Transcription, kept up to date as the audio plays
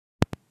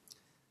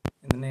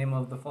name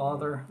of the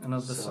Father, and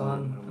of the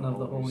Son, and of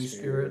the Holy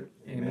Spirit.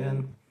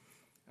 Amen.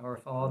 Our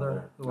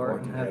Father, who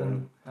art in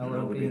heaven,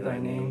 hallowed be thy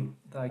name.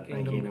 Thy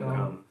kingdom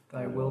come,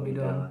 thy will be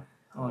done,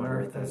 on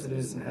earth as it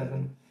is in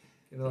heaven.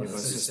 Give us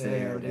this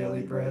day our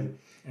daily bread,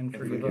 and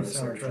forgive us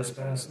our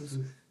trespasses,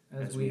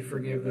 as we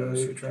forgive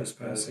those who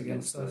trespass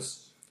against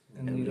us.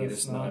 And lead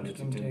us not into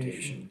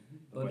temptation,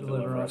 but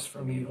deliver us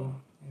from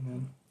evil.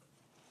 Amen.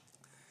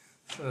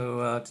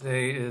 So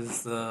today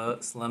is the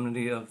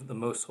Solemnity of the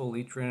Most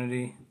Holy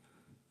Trinity,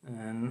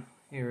 and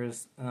here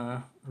is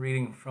a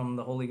reading from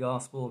the Holy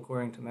Gospel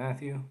according to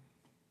Matthew.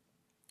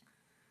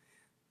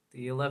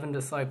 The 11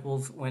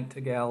 disciples went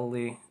to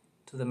Galilee,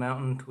 to the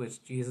mountain to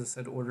which Jesus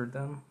had ordered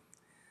them.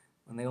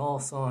 When they all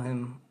saw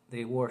him,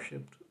 they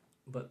worshipped,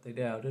 but they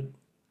doubted.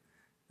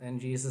 Then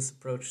Jesus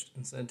approached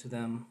and said to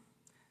them,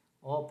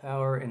 "All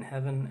power in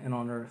heaven and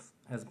on earth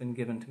has been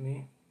given to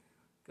me.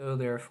 Go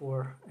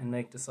therefore and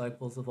make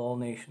disciples of all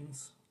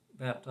nations,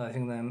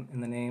 baptizing them in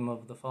the name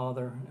of the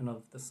Father and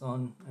of the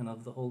Son and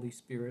of the Holy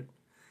Spirit,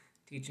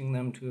 teaching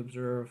them to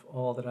observe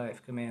all that I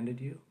have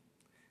commanded you.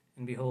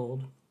 And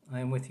behold, I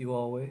am with you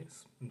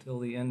always until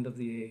the end of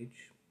the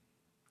age."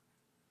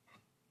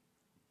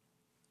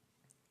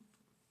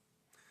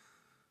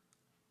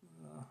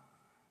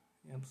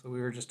 So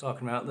we were just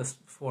talking about this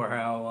before,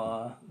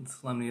 how the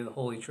Solemnity of the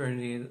Holy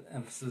Trinity, the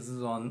emphasis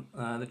is on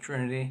the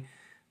Trinity,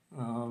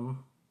 the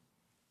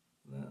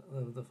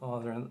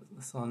Father, and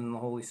the Son, and the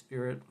Holy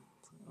Spirit.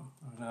 So,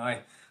 I don't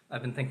know,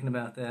 I've been thinking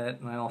about that,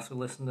 and I also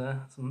listened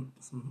to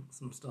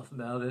some stuff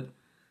about it.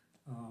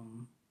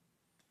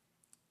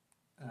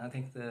 I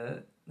think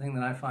the thing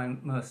that I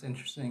find most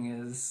interesting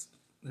is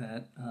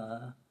that,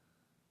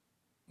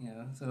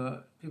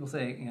 so people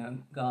say,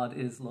 God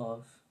is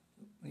love.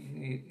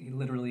 He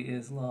literally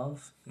is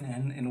love,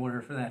 and in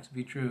order for that to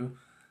be true,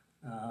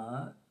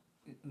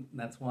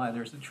 that's why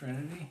there's a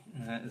Trinity,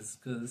 is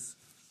because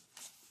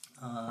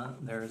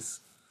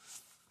there's,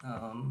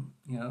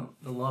 the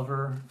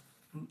lover,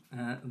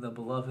 the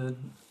beloved,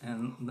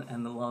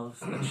 and the love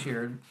that's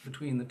shared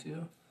between the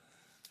two.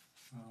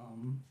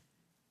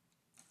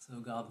 So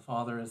God the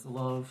Father is the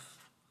love,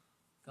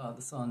 God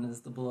the Son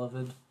is the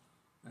beloved,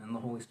 and the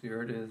Holy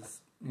Spirit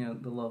is,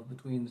 the love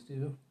between the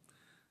two.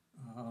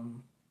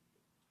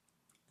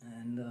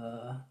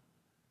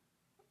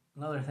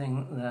 Another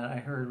thing that I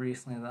heard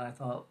recently that I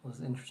thought was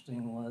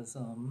interesting was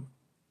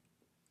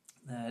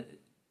that,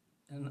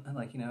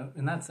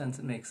 in that sense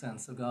it makes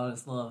sense. So God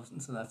is love,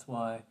 and so that's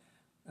why,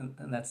 and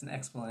that's an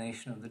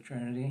explanation of the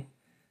Trinity.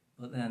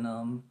 But then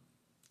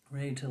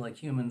related to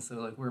humans,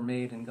 so we're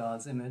made in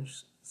God's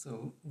image,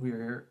 so we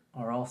are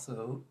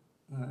also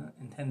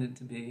intended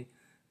to be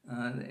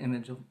the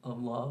image of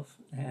love,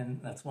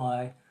 and that's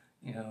why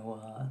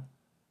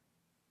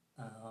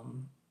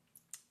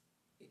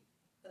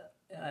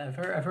I've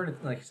heard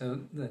it so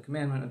the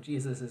commandment of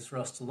Jesus is for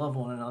us to love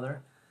one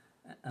another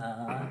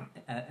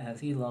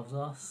as He loves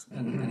us,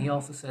 and He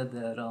also said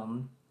that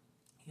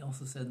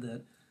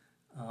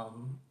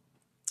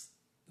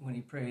when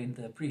He prayed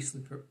the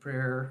priestly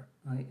prayer,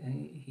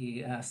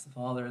 He asked the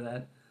Father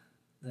that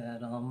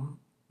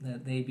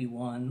they be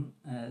one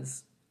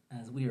as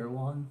we are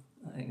one,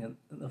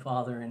 the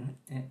Father in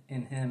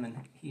Him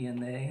and He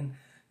and they. And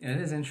it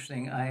is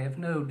interesting. I have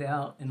no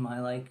doubt in my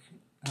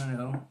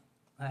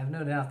I have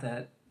no doubt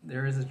that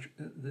there is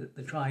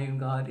the triune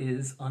God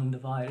is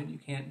undivided. You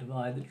can't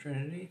divide the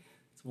Trinity.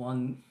 It's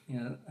one.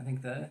 I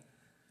think the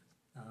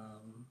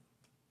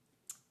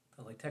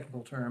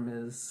technical term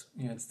is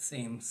it's the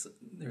same.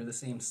 They're the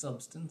same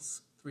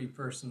substance. Three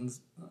persons,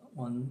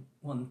 one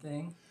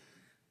thing.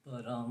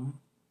 But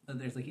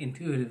there's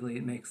intuitively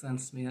it makes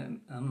sense to me.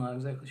 I'm not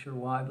exactly sure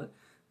why,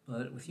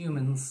 but with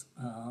humans,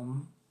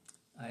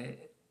 I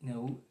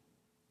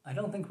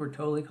don't think we're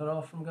totally cut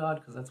off from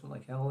God, because that's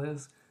what hell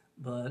is.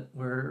 But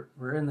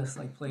we're in this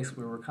place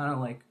where we're kind of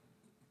I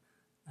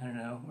don't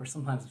know, where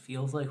sometimes it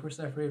feels like we're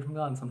separated from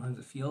God, and sometimes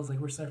it feels like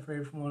we're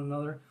separated from one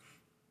another,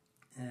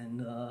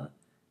 and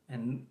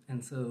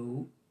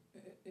so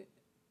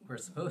we're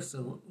supposed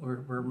to,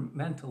 we're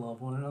meant to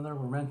love one another.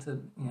 We're meant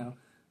to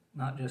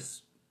not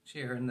just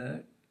share in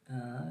the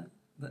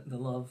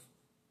love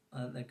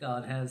that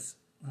God has.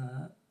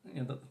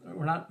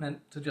 We're not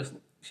meant to just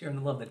share in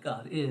the love that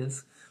God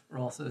is. We're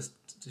also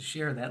to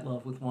share that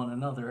love with one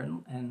another,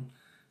 and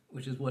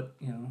which is what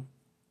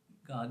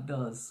God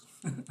does.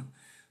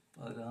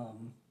 But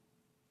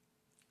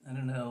I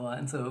don't know.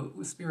 And so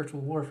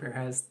spiritual warfare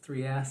has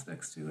three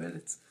aspects to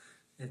it.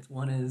 It's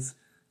one is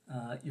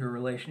your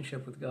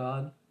relationship with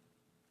God.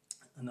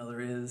 Another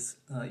is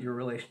your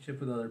relationship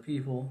with other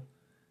people,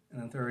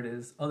 and the third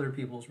is other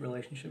people's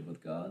relationship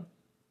with God.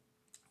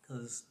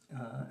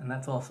 And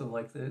that's also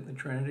the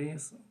Trinity.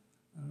 So,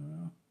 I don't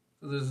know.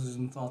 So those are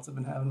some thoughts I've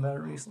been having about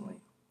it recently.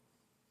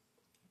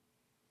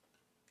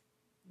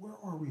 Where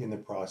are we in the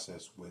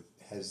process with,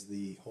 has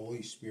the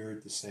Holy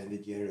Spirit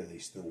descended yet, or are they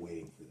still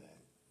waiting for that?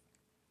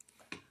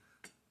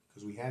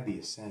 Because we had the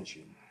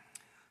Ascension.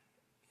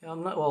 Yeah,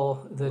 I'm not,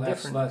 well,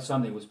 Last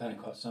Sunday was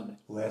Pentecost Sunday.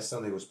 Last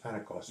Sunday was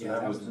Pentecost, so Yeah,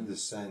 that was the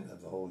descent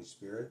of the Holy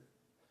Spirit?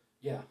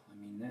 Yeah, I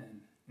mean,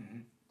 then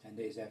 10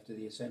 days after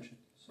the Ascension.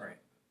 So. Right.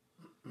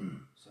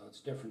 So it's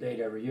a different date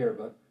every year,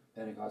 but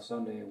Pentecost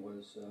Sunday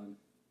was,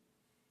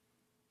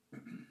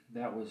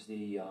 that was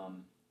the,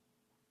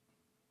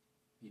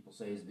 people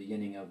say is the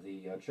beginning of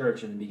the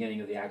church and the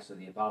beginning of the Acts of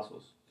the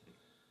Apostles.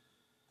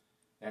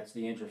 That's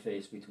the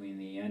interface between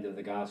the end of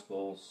the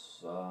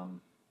Gospels.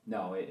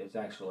 No, it's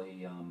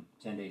actually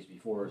 10 days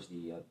before is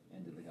the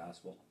end of the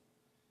Gospel,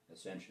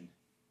 Ascension.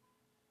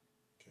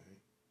 Okay.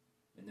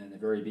 And then the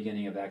very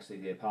beginning of Acts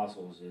of the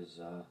Apostles is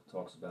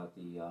talks about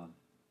the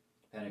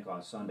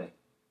Pentecost Sunday,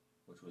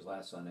 which was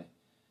last Sunday.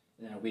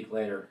 And then a week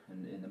later,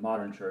 in the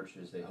modern church,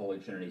 is the Holy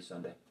Trinity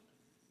Sunday,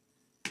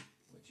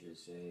 which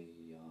is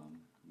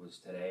was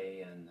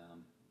today, and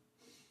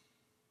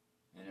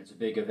it's a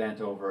big event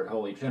over at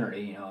Holy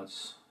Trinity. You know,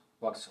 it's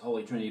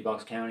Holy Trinity,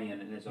 Bucks County,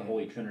 and it's a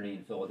Holy Trinity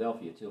in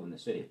Philadelphia too, in the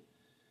city.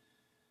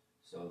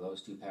 So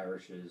those two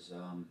parishes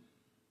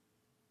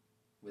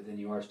within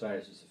the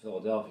Archdiocese of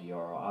Philadelphia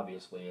are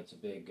obviously it's a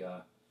big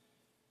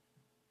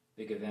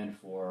event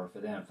for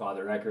them.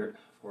 Father Eckert,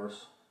 of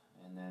course,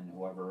 and then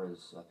whoever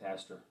is a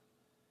pastor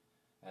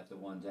at the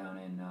one down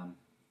in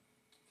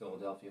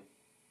Philadelphia.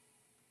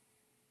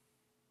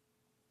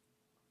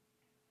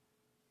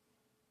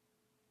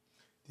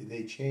 Did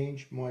they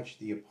change much,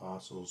 the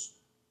apostles,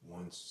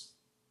 once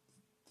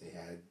they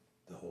had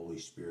the Holy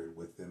Spirit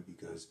with them?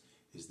 Because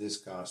is this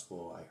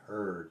gospel, I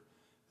heard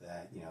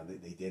that, you know,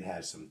 they did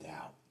have some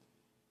doubt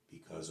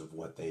because of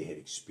what they had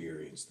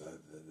experienced, the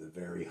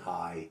very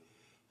high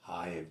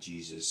of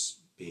Jesus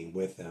being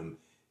with them,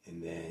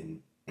 and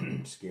then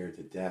scared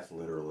to death,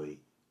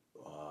 literally,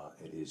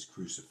 at his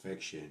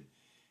crucifixion,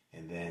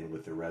 and then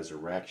with the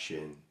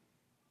resurrection,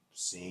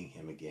 seeing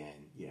him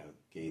again, you know,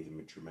 gave them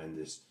a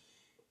tremendous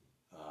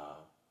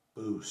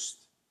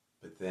boost.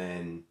 But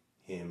then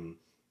him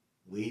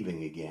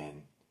leaving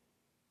again,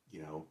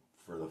 you know,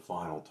 for the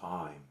final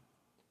time,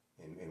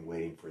 and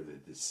waiting for the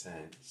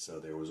descent. So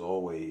there was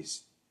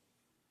always,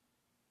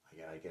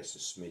 I guess, a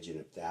smidgen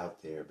of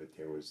doubt there, but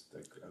there was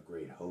a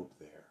great hope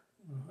there.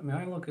 I mean,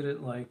 I look at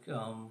it like,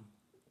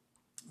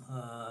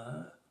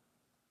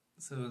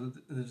 so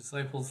the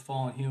disciples,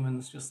 fallen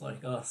humans, just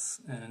like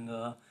us, and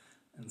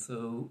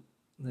so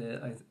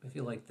I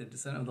feel like the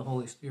descent of the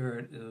Holy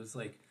Spirit, it was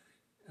like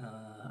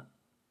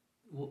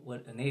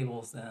what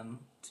enables them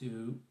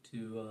to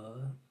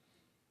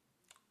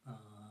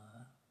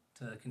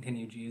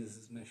continue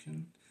Jesus'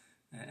 mission.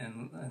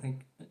 And I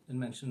think I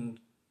mentioned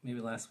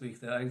maybe last week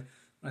that when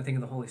I think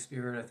of the Holy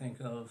Spirit, I think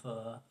of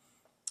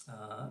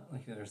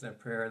like there's that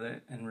prayer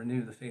that and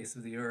renew the face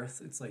of the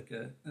earth. It's like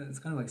it's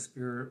kind of like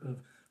spirit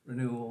of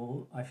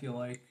renewal. I feel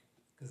like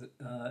because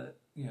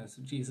you know,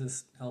 so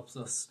Jesus helps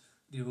us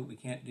do what we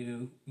can't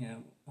do, you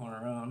know, on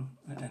our own.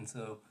 And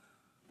so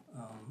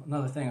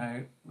another thing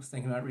I was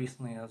thinking about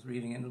recently, I was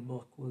reading in the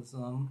book, was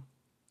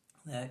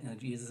that, you know,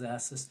 Jesus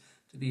asks us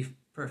to be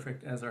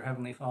perfect as our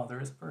Heavenly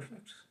Father is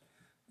perfect.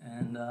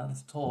 And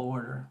it's a tall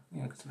order,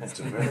 you know. It's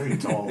a very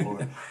tall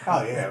order.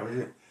 Oh yeah,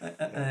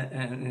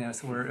 and you know,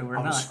 so we're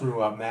I'm not a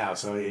screw up now.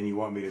 So, and you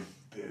want me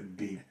to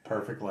be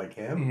perfect like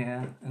him?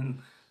 Yeah,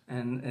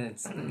 and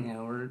it's, you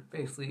know, we're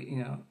basically, you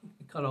know,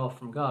 cut off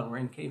from God. We're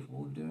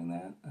incapable of doing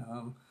that.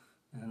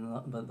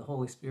 But the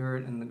Holy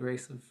Spirit and the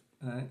grace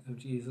of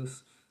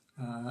Jesus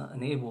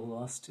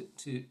enable us to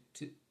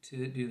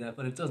do that.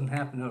 But it doesn't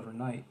happen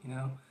overnight, you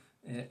know.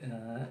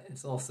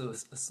 It's also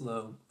a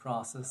slow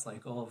process,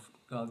 like all of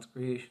God's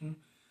creation.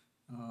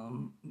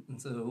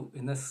 And so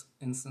in this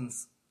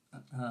instance,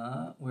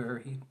 where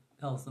he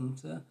tells them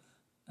to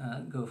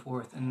go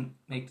forth and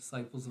make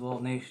disciples of all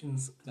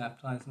nations,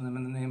 baptizing them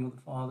in the name of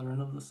the Father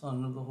and of the Son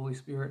and of the Holy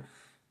Spirit,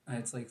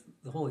 it's like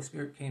the Holy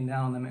Spirit came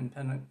down on them in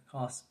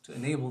Pentecost to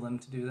enable them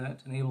to do that,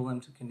 to enable them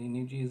to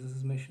continue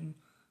Jesus' mission.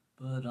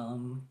 But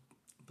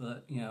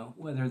you know,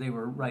 whether they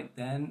were right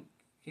then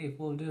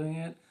capable of doing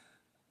it,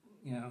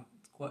 you know,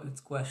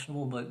 it's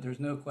questionable, but there's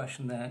no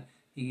question that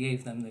he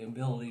gave them the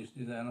ability to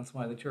do that, and that's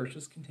why the church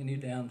has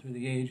continued down through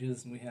the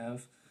ages, and we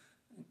have,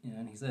 you know,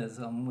 and he says,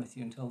 I'm with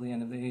you until the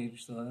end of the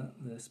age. So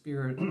the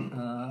Spirit, you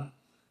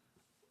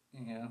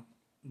know,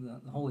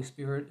 the Holy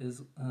Spirit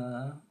is,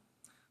 I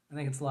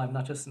think it's alive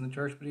not just in the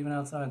church, but even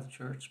outside the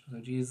church. So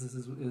Jesus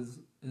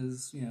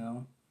is you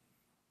know,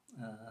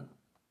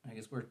 I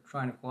guess we're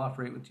trying to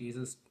cooperate with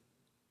Jesus,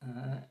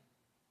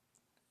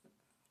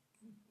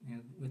 you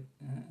know, with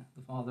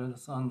the Father, the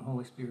Son, the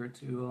Holy Spirit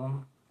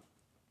to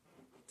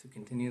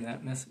continue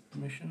that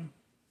mission.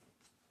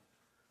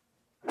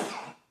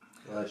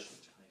 Gosh.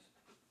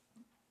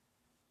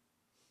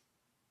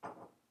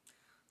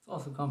 It's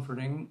also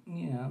comforting,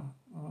 you know,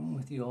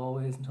 with you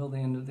always until the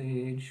end of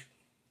the age.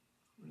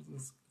 There's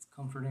this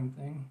comforting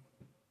thing.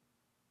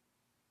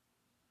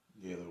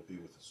 Yeah, they'll be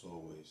with us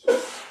always.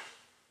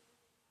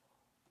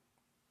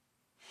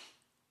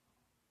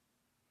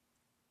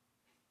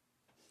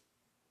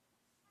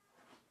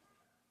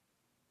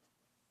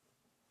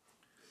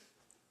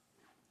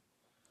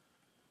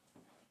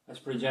 That's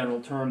a pretty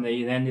general term.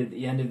 The end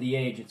of the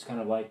age. It's kind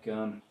of like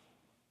it's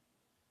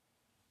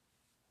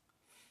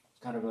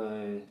kind of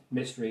a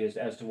mystery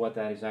as to what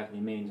that exactly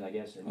means. I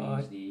guess it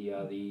means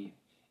the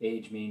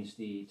age means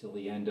till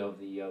the end of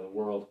the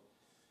world,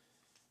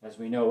 as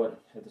we know it,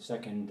 at the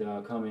second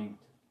coming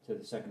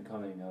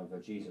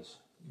of Jesus,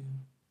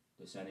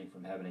 descending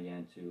from heaven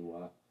again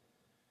to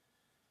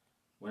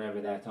whenever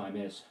that time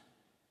is.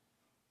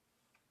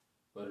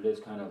 But it is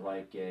kind of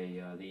like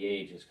the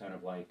age is kind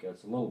of like,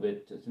 it's a little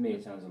bit, to me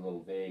it sounds a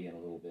little vague and a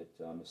little bit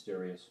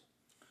mysterious.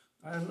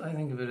 I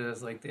think of it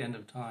as like the end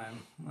of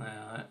time,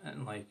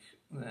 and like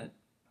that.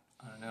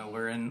 I don't know.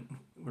 We're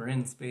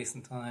in space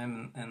and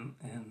time, and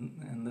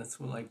that's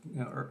what, like,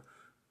 you know,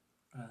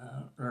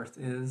 Earth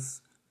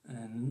is,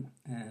 and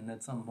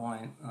at some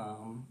point,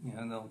 you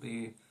know, there'll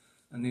be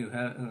a new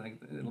heaven.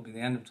 Like, it'll be the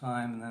end of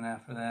time, and then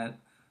after that,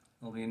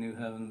 there'll be a new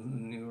heaven and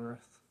a new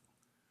Earth.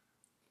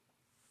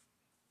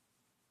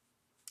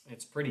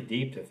 It's pretty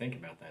deep to think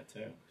about that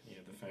too. You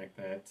know, the fact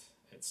that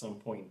at some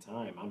point in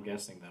time, I'm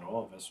guessing that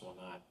all of us will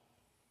not.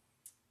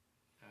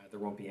 There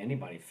won't be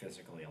anybody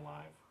physically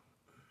alive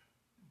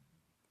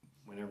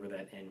whenever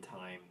that end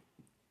time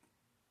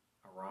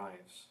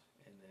arrives,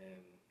 and then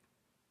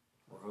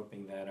we're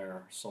hoping that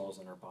our souls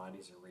and our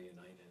bodies are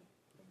reunited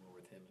and we're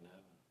with Him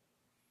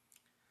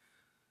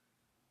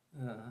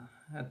in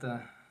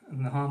heaven.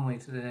 In the homily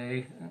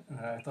today,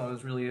 I thought it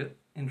was really an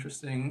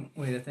interesting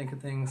way to think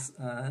of things.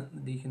 The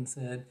deacon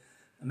said,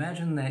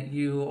 "Imagine that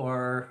you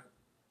are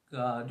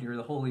God, you're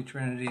the Holy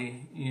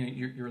Trinity,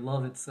 you're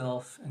love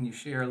itself, and you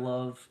share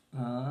love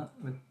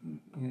with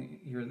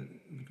you're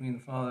between the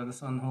Father, the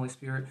Son, and the Holy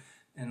Spirit,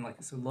 and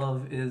like so,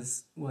 love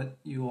is what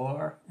you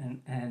are,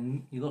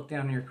 and you look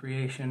down at your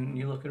creation,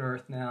 you look at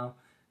Earth now,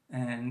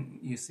 and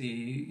you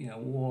see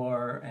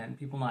war and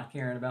people not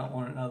caring about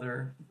one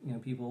another,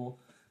 people,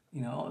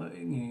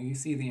 you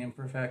see the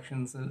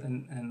imperfections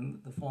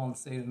and the fallen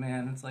state of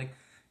man. It's like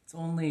it's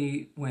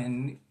only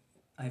when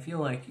I feel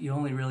like you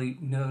only really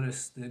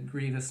notice the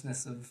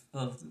grievousness of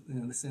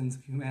the sins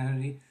of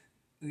humanity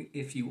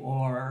if you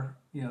are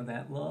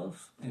that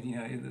love, if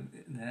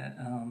that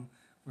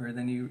where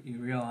then you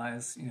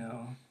realize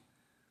so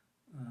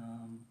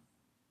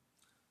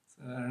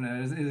I don't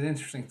know, it's an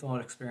interesting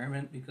thought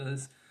experiment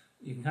because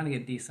you can kind of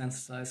get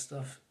desensitized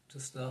to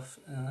stuff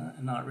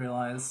and not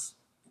realize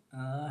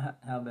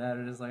how bad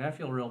it is. Like I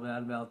feel real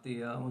bad about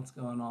the what's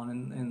going on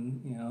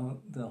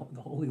in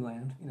the Holy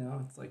Land.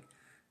 It's like.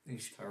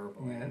 It's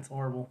terrible. Yeah, it's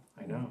horrible.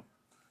 I know.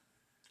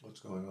 What's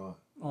going on?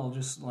 Well,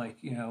 just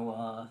like,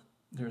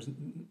 there's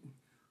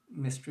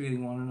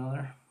mistreating one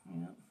another.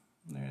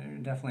 They're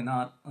definitely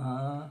not,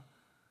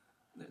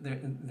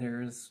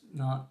 there's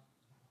not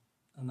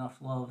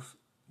enough love,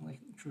 like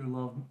true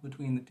love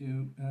between the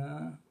two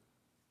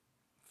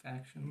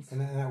factions. And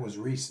that was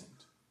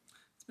recent.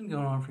 It's been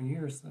going on for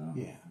years, though.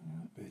 Yeah.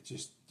 But it's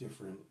just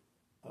different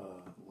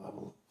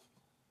level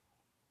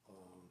of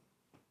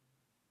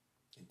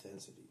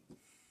intensity.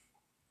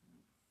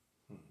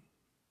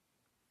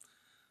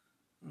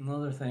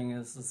 Another thing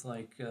is it's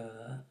like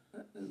and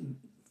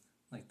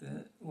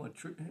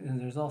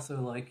there's also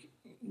like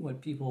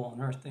what people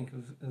on Earth think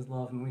of as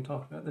love, and we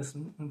talked about this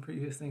in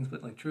previous things.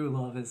 But like true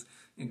love is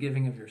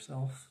giving of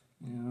yourself.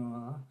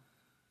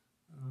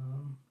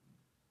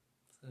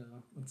 So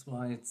that's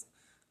why it's.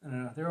 I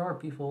don't know. There are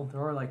people.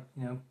 There are like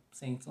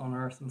saints on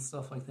Earth and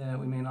stuff like that.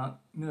 We may not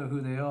know who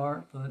they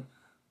are, but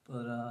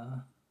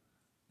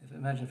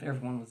imagine if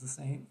everyone was the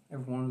same.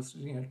 Everyone was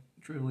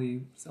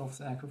truly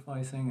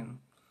self-sacrificing and.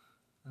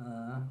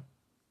 I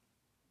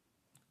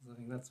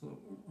think that's what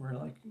we're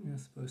like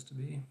supposed to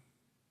be.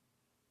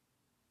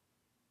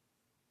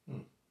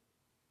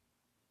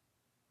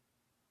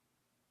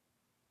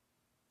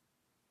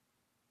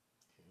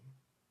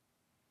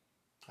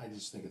 I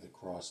just think of the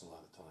cross a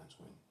lot of times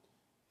when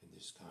in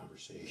this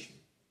conversation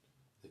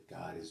that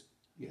God has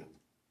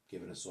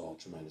given us all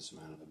a tremendous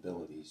amount of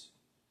abilities,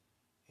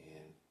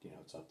 and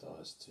it's up to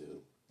us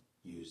to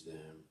use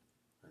them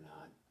or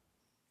not,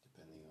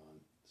 depending on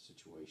the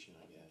situation,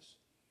 I guess.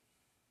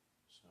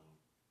 So,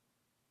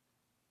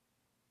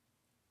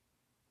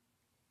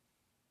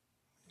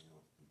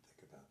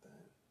 think about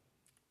that.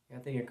 I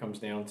think it comes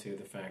down to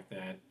the fact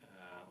that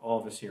all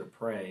of us here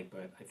pray,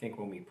 but I think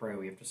when we pray,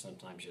 we have to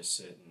sometimes just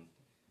sit and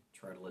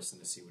try to listen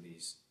to see what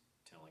He's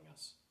telling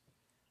us.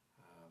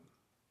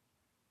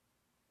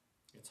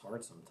 It's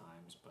hard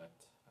sometimes, but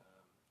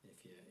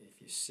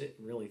if you sit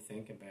and really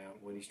think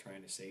about what He's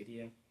trying to say to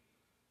you,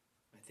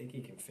 I think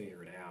He can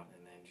figure it out,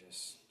 and then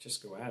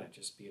just go at it.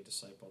 Just be a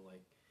disciple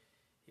like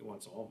He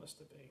wants all of us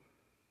to be.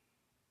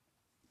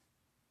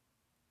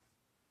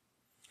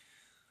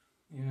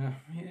 Yeah.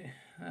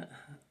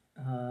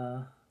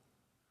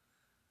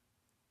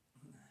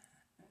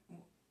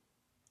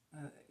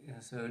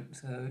 So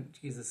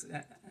Jesus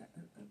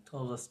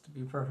told us to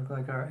be perfect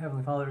like our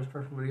Heavenly Father is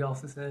perfect, but He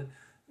also said,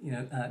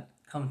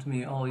 come to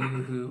me, all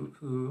you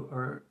who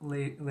are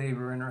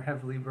labor and are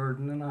heavily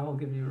burdened, and I will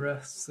give you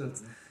rest. So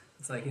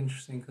it's like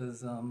interesting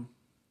because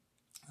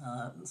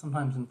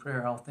sometimes in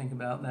prayer I'll think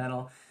about that.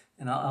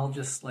 I'll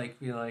just like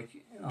be like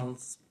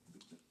it's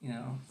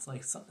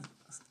like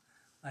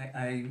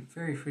I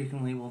very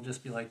frequently will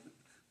just be like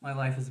my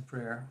life is a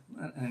prayer,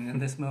 and in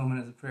this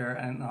moment is a prayer,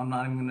 and I'm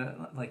not even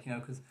gonna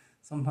because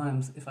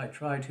sometimes if I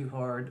try too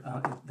hard,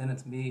 then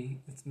it's me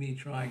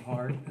trying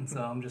hard, and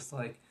so I'm just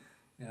like,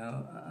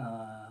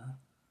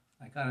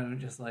 I kind of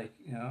just like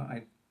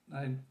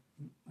I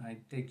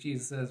take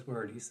Jesus at his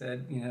word. He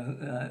said,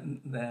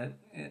 that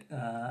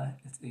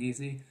it's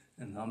easy,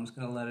 and I'm just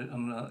gonna let it.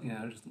 I'm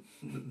gonna, just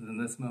in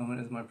this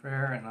moment is my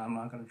prayer, and I'm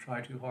not gonna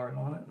try too hard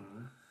on it.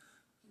 Mm-hmm.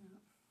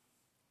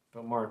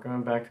 But Mark,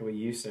 going back to what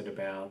you said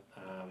about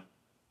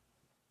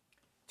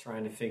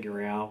trying to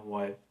figure out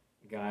what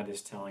God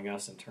is telling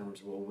us in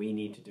terms of what we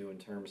need to do in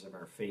terms of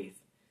our faith.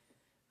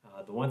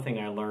 The one thing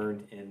I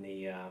learned in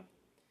the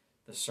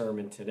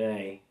sermon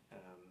today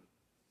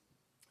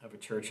of a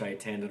church I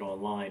attended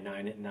online,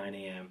 9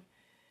 a.m.,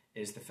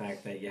 is the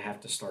fact that you have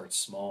to start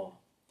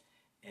small.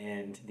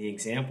 And the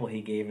example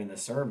he gave in the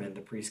sermon,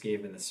 the priest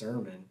gave in the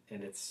sermon,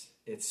 and it's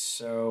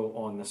so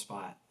on the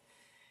spot.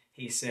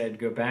 He said,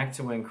 go back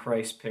to when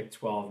Christ picked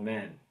 12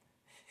 men.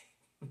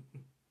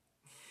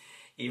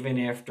 Even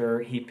after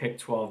he picked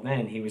 12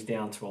 men, he was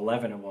down to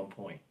 11 at one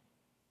point.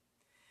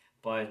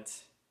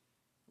 But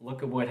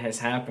look at what has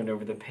happened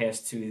over the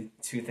past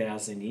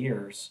 2,000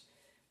 years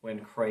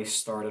when Christ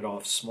started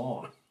off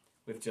small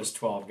with just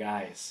 12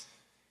 guys.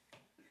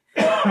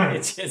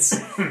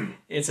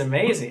 It's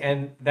amazing.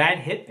 And that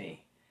hit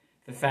me.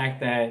 The fact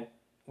that,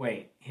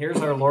 wait, here's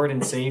our Lord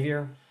and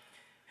Savior,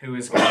 who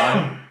is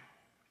God,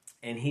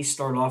 and he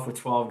started off with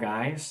 12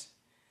 guys,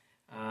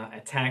 a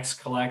tax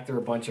collector,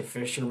 a bunch of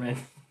fishermen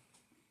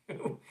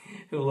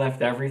who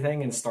left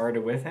everything and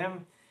started with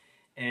him.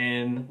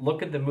 And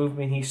look at the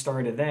movement he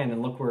started then,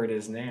 and look where it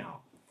is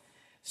now.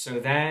 So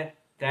that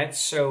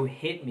so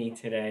hit me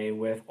today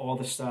with all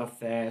the stuff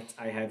that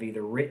I have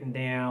either written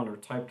down or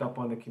typed up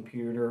on the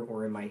computer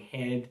or in my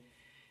head,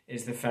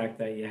 is the fact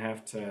that you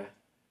have to,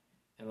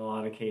 in a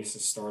lot of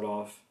cases, start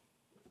off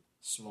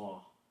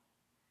small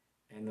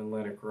and then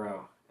let it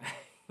grow.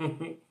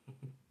 You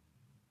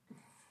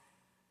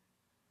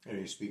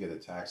speak of the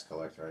tax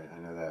collector. I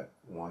know that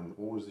one.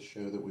 What was the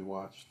show that we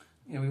watched?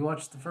 Yeah, we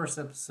watched the first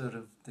episode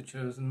of The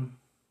Chosen.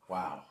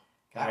 Wow.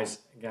 Guys,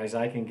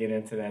 I can get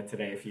into that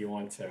today if you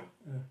want to.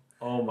 Yeah.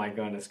 Oh my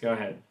goodness, go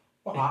ahead.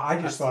 Well, I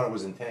just thought it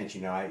was intense.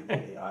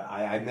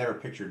 I never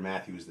pictured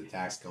Matthew as the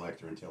tax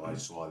collector until I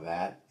saw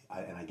that,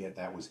 and I get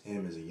that was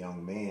him as a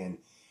young man,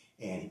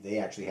 and they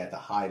actually had to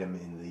hide him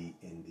in the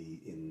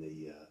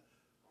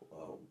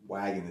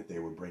wagon that they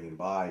were bringing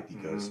by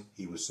because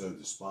he was so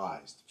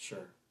despised.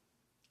 Sure.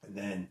 And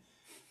then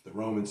the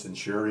Roman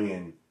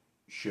centurion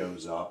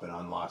shows up and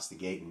unlocks the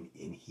gate,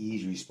 and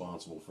he's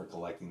responsible for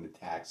collecting the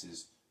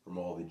taxes from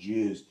all the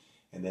Jews.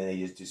 And then they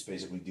just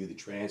basically do the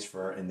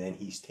transfer, and then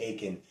he's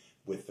taken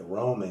with the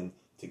Roman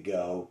to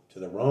go to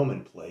the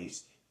Roman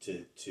place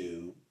to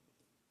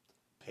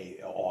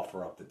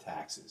offer up the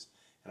taxes.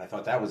 And I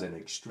thought that was an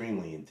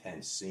extremely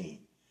intense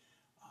scene,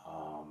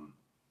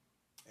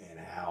 and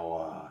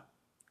how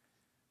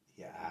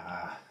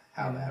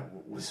that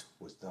was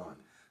done.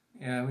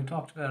 Yeah, we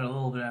talked about it a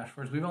little bit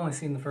afterwards. We've only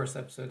seen the first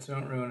episode, so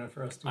don't ruin it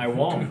for us too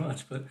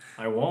much. But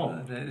I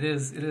won't. It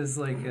is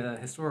like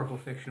historical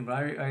fiction, but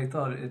I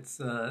thought it's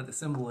the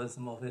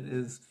symbolism of it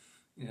is,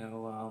 I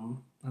know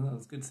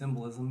it's good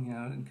symbolism,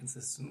 and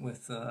consistent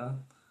with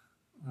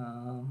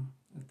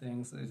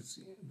things.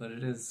 But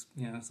it is,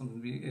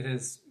 something. It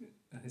is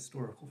a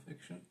historical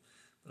fiction,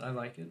 but I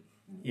like it.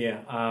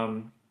 Yeah,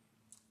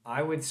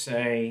 I would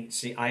say.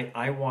 See,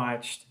 I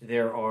watched.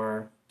 There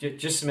are.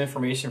 Just some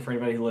information for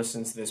anybody who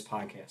listens to this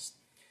podcast.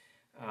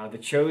 The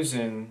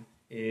Chosen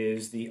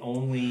is the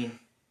only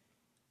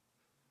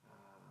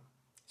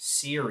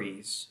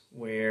series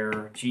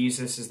where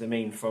Jesus is the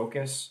main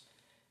focus,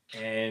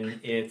 and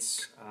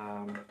it's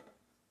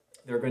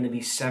there are going to be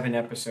 7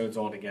 episodes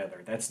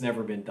altogether. That's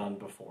never been done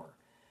before.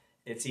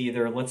 It's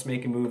either let's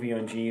make a movie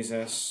on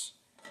Jesus,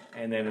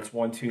 and then it's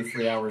 1, 2,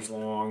 3 hours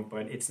long,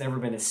 but it's never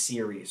been a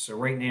series. So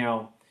right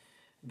now,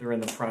 they're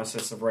in the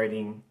process of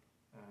writing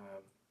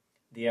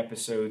the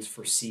episodes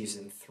for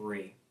season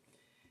 3.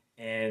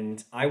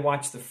 And I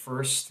watched the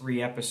first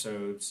 3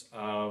 episodes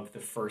of the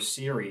first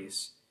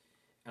series,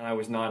 and I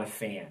was not a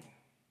fan.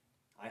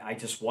 I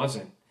just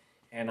wasn't.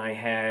 And I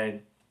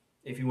had,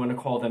 if you want to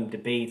call them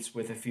debates,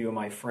 with a few of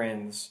my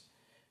friends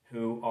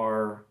who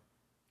are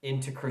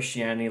into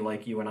Christianity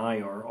like you and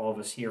I are, all of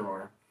us here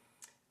are.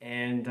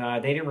 And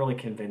they didn't really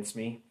convince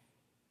me,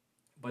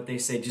 but they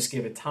said, just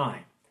give it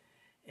time.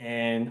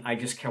 And I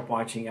just kept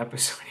watching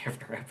episode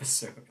after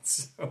episode.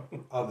 So,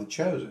 of The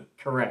Chosen.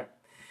 Correct.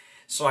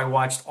 So I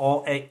watched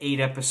all 8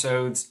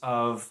 episodes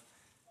of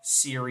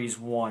series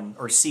 1,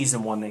 or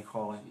season 1 they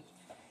call it.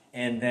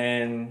 And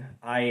then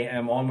I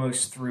am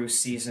almost through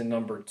season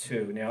number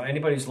 2. Now,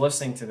 anybody who's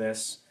listening to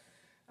this,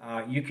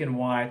 you can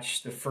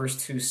watch the first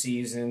 2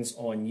 seasons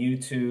on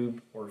YouTube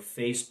or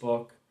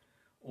Facebook,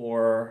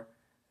 or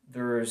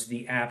there's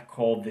the app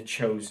called The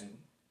Chosen.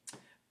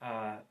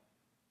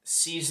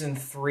 Season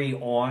 3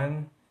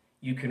 on,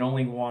 you can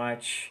only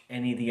watch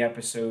any of the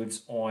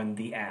episodes on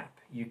the app.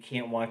 You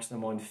can't watch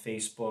them on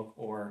Facebook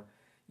or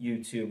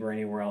YouTube or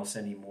anywhere else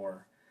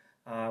anymore.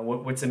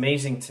 What's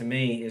amazing to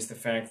me is the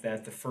fact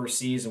that the first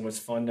season was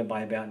funded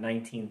by about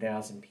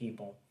 19,000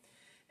 people.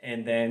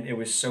 And then it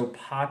was so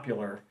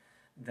popular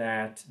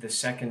that the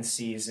second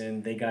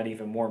season, they got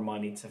even more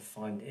money to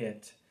fund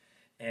it.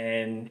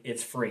 And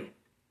it's free,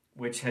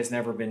 which has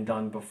never been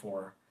done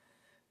before.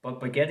 But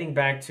getting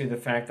back to the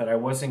fact that I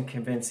wasn't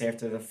convinced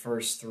after the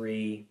first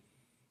three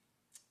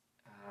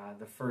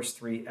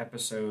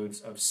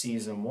episodes of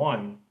season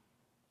 1,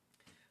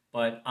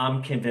 but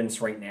I'm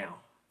convinced right now.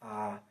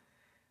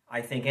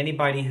 I think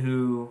anybody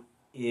who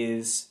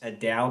is a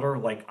doubter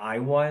like I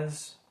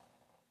was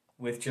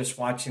with just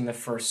watching the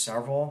first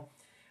several,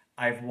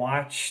 I've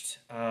watched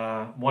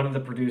one of the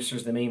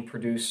producers, the main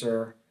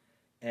producer,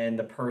 and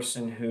the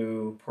person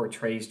who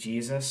portrays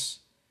Jesus.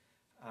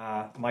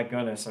 My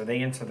goodness, are they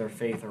into their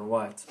faith or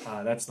what?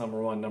 That's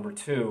number one. Number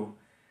two,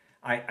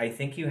 I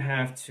think you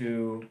have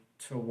to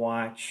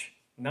watch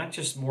not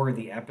just more of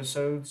the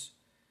episodes,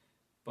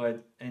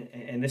 but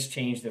and this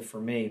changed it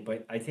for me,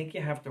 but I think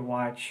you have to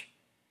watch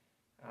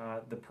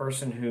the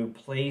person who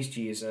plays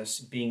Jesus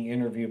being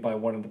interviewed by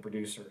one of the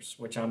producers,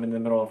 which I'm in the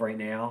middle of right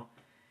now,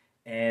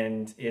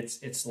 and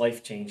it's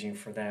life-changing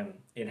for them.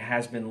 It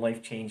has been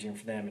life-changing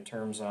for them in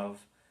terms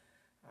of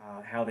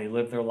how they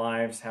live their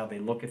lives, how they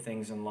look at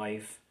things in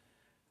life,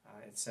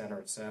 et cetera,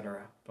 et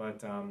cetera.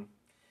 But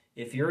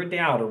if you're a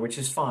doubter, which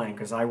is fine,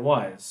 because I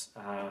was,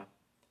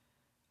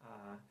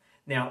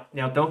 now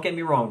don't get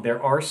me wrong,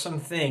 there are some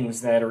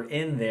things that are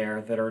in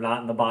there that are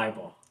not in the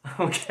Bible,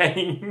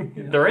 okay?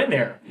 Yeah. They're in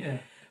there. Yeah.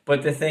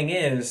 But the thing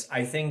is,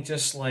 I think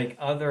just like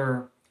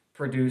other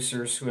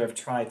producers who have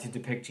tried to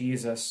depict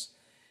Jesus,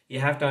 you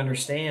have to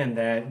understand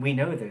that we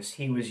know this.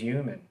 He was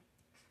human.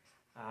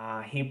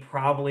 He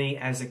probably,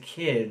 as a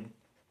kid,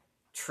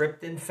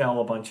 tripped and fell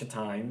a bunch of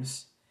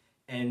times.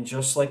 And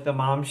just like the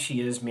mom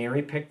she is,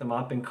 Mary picked him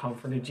up and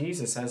comforted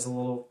Jesus as a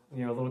little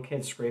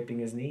kid scraping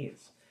his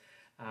knees.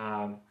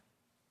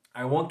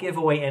 I won't give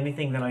away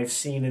anything that I've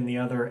seen in the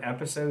other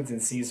episodes in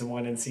season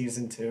 1 and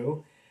season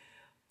 2,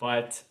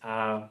 but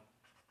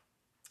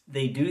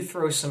they do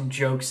throw some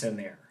jokes in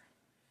there.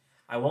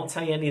 I won't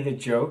tell you any of the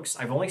jokes.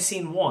 I've only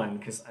seen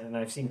one, and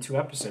I've seen 2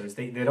 episodes.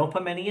 They don't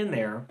put many in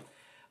there,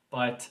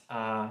 but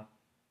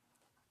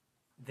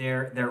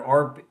there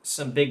are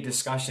some big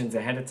discussions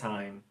ahead of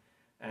time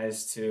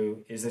as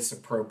to, is this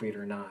appropriate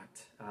or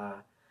not.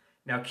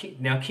 Now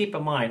keep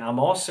in mind, I'm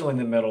also in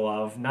the middle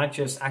of I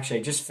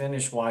just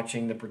finished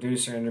watching the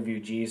producer interview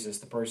Jesus,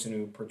 the person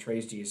who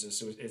portrays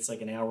Jesus. It's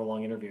like an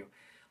hour-long interview.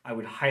 I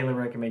would highly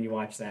recommend you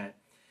watch that.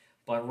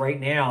 But right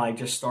now, I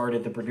just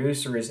started, the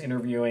producer is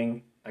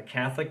interviewing a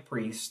Catholic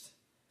priest,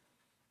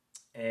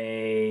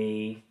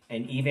 an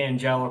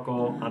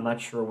evangelical, I'm not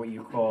sure what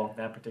you call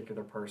that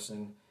particular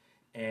person,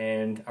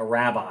 and a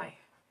rabbi.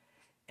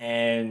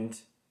 And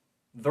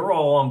they're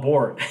all on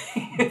board,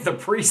 the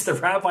priest, the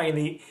rabbi, and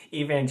the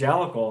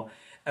evangelical,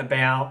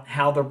 about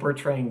how they're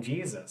portraying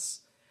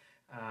Jesus.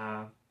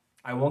 I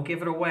won't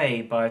give it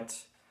away,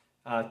 but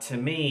to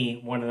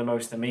me, one of the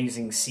most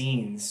amazing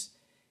scenes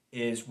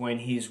is when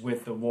he's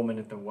with the woman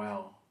at the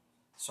well.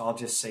 So I'll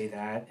just say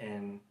that,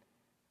 and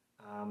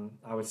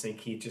I would say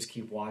just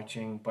keep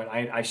watching. But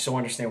I so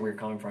understand where you're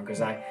coming from,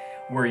 because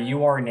where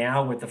you are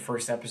now with the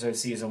first episode of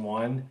season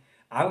 1,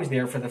 I was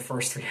there for the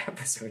first 3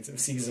 episodes of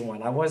season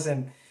 1.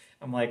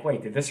 I'm like,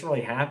 wait, did this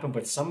really happen?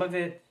 But some of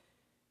it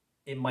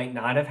might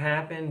not have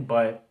happened,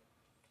 but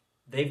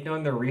they've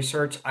done their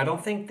research. I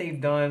don't think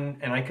they've done,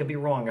 and I could be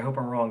wrong, I hope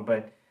I'm wrong,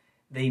 but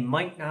they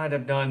might not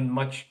have done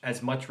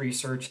as much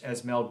research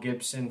as Mel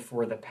Gibson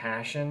for The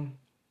Passion.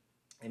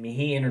 I mean,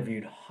 he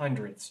interviewed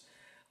hundreds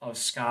of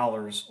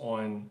scholars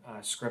on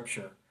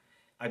Scripture.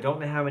 I don't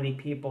know how many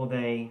people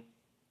they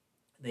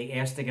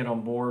asked to get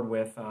on board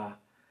with,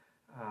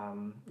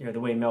 the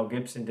way Mel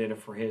Gibson did it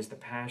for his The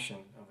Passion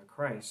of the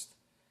Christ.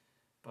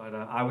 But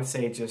I would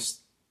say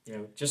just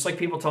like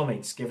people told me,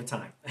 just give it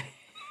time.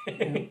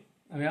 I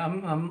mean,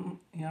 I'm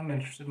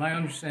interested. My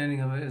understanding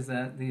of it is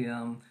that the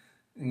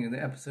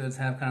episodes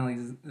have kind of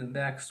like the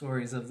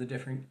backstories of the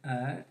different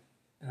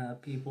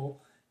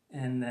people,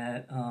 and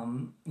that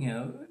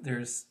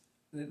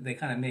they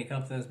kind of make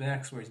up those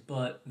backstories,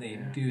 but they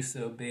do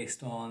so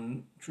based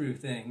on true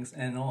things,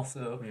 and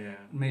also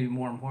maybe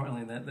more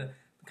importantly that the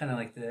kind of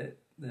like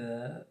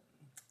the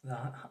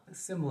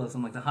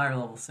symbolism, like the higher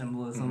level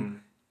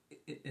symbolism,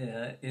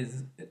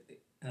 is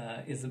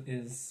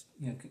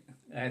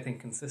I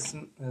think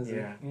consistent.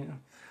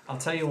 I'll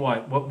tell you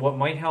what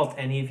might help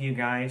any of you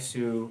guys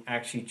who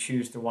actually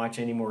choose to watch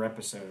any more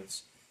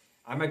episodes.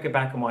 I might go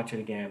back and watch it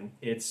again.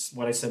 It's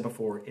what I said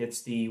before.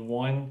 It's the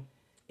one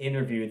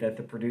interview that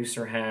the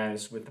producer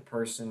has with the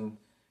person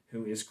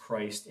who is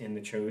Christ in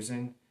The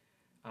Chosen.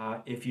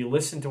 If you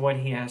listen to what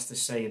he has to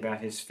say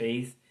about his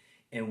faith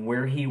and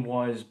where he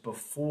was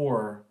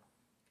before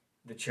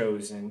The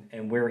Chosen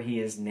and where he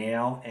is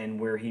now and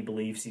where he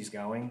believes he's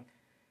going,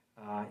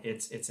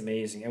 it's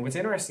amazing. And what's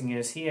interesting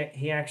is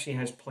he actually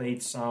has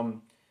played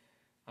some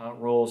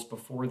roles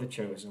before The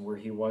Chosen where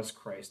he was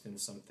Christ in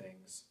some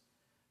things,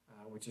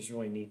 which is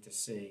really neat to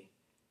see.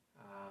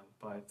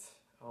 But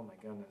oh my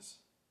goodness,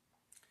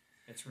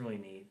 It's really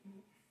neat.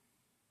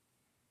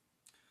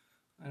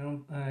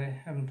 I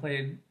haven't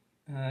played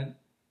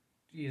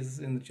Jesus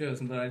in The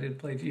Chosen, but I did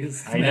play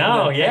Jesus. I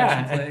know,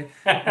 yeah. Play.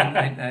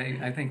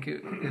 And I think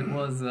it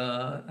was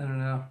I don't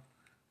know.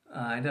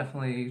 I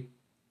definitely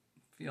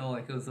feel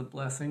like it was a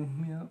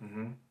blessing. Yeah.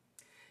 Mm-hmm.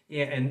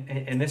 Yeah,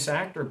 and this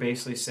actor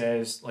basically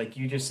says, like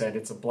you just said,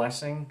 it's a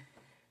blessing.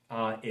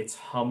 It's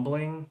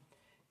humbling.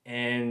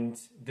 And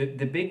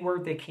the big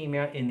word that came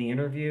out in the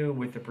interview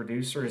with the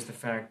producer is the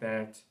fact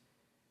that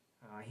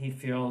he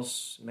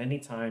feels many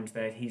times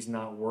that he's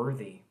not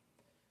worthy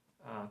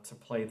to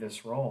play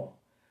this role.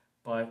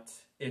 But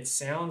it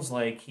sounds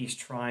like he's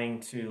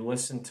trying to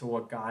listen to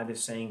what God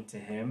is saying to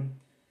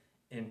him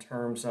in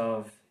terms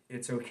of,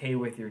 it's okay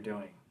what you're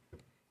doing.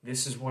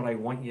 This is what I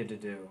want you to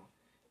do.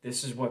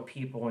 This is what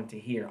people want to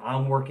hear.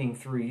 I'm working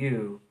through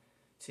you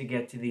to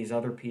get to these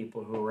other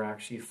people who are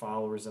actually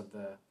followers of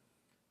the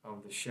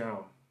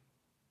show.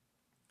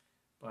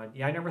 But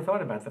yeah, I never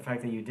thought about the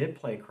fact that you did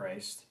play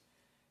Christ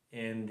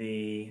in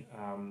the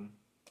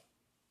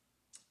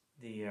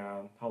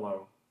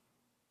hello.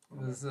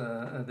 It was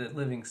the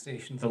Living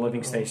Stations. The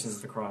Living Stations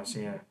of the Cross,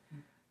 yeah.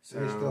 Do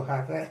they still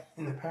have that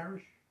in the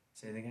parish?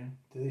 Say it again?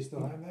 Do they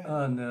still have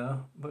that?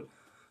 No, but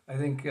I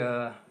think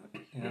I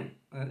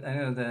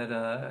know that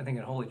I think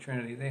at Holy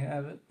Trinity they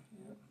have it.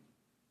 Yeah.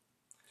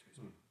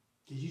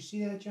 Did you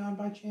see that, John,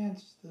 by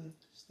chance?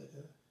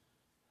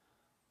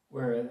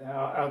 Where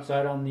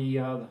outside on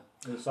the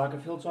soccer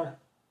fields are?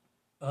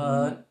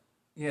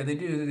 Yeah, they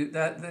do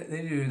that.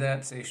 They do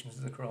that. Stations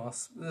of the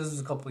Cross. This was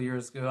a couple of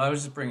years ago. I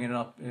was just bringing it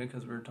up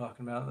because we were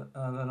talking about that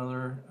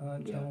other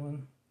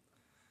gentleman.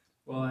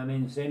 Well, I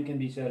mean, the same can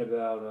be said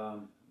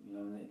about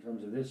in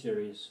terms of this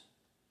series.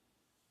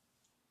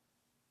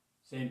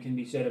 Same can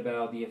be said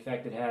about the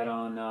effect it had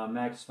on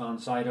Max von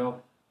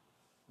Sydow,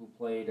 who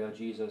played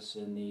Jesus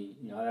in the.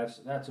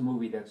 That's a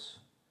movie that's.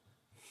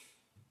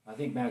 I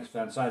think Max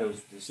von Sydow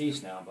is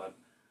deceased now, but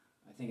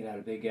I think it had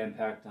a big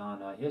impact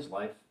on his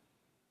life.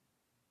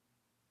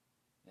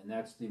 And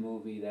that's the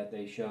movie that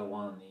they show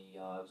on the.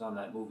 It was on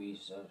that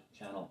movies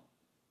channel,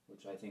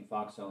 which I think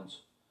Fox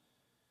owns,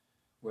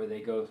 where they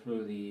go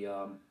through the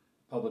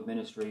public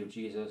ministry of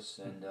Jesus,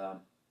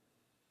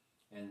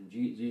 and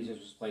Jesus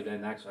was played by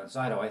Max von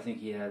Sydow. I think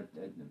he had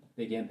a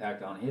big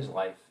impact on his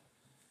life.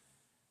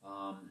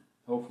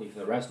 Hopefully for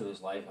the rest of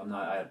his life. I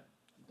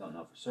don't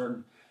know for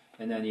certain.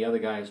 And then the other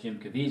guy is Jim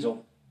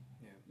Caviezel.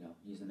 Yeah.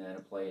 He's the man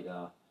who played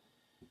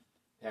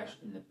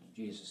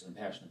Jesus in the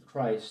Passion of the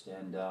Christ,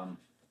 and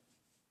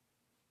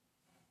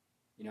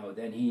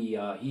then he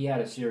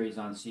had a series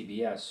on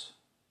CBS.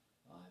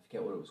 I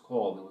forget what it was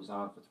called. It was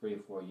on for 3 or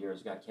 4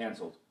 years. It got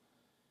canceled.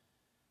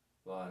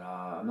 But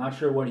I'm not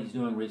sure what he's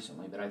doing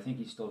recently, but I think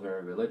he's still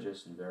very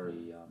religious and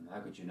very, how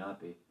could you not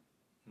be?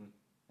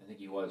 I think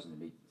he was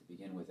to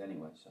begin with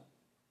anyway, so.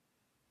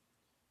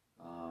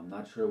 I'm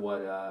not sure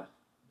what,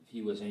 if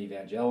he was an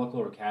evangelical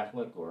or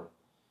Catholic, or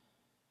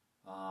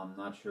I'm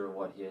not sure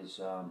what his,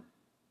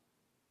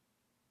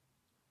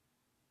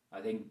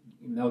 I think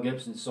Mel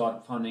Gibson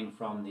sought funding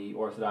from the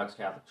Orthodox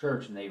Catholic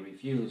Church and they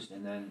refused,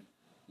 and then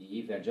the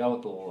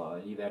evangelical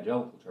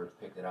church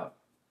picked it up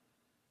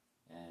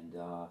and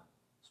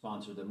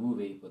sponsored the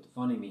movie, put the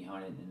funding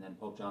behind it, and then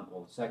Pope John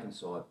Paul II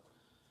saw it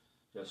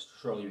just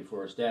shortly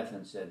before his death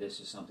and said this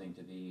is something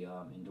to be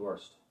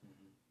endorsed.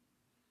 Mm-hmm.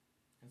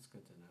 That's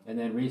good to know. And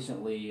then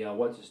recently,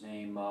 what's his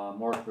name,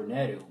 Mark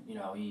Burnett, who,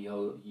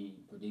 he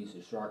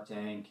produces Shark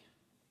Tank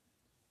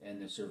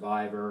and The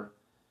Survivor,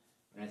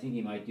 and I think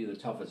he might do the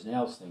Tough as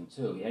Nails thing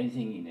too.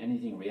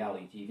 Anything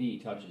reality TV he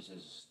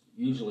touches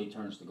usually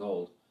turns to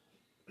gold.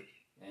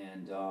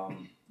 And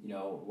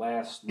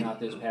not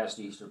this past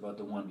Easter, but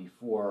the one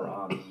before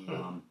on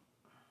the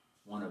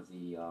one of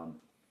the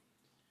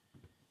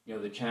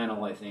the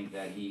channel, I think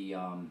that he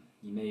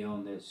may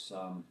own this.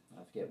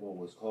 I forget what it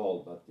was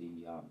called, but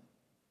the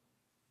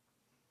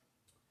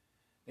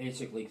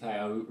basically kind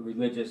of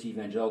religious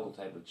evangelical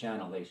type of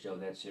channel. They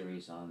showed that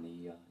series on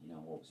the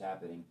what was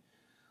happening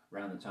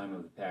around the time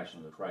of the Passion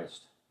of the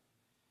Christ,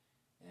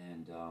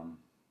 and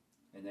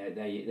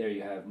there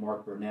you have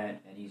Mark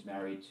Burnett, and he's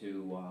married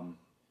to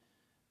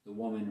the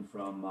woman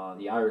from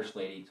the Irish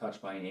lady,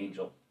 Touched by an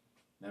Angel.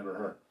 Remember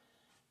her,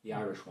 the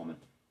Irish woman.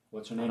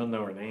 What's her name? I don't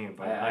know her name,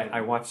 but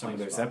I watched some of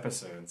those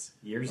episodes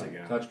years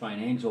ago. Touched by an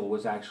Angel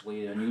was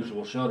actually an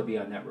unusual show to be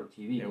on network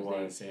TV. It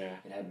was, yeah.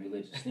 It had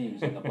religious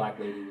themes, and the black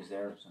lady was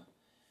there. So,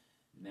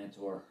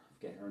 mentor, I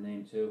forget her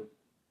name too.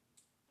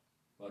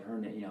 But her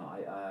name,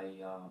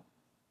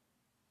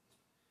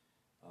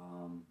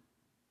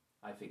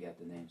 I forget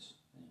the names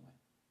anyway.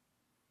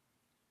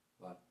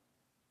 But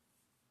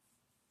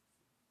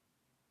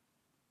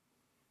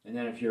and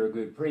then if you're a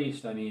good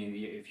priest, I mean,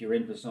 if you're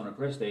in Persona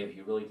Christi, if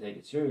you really take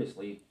it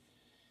seriously,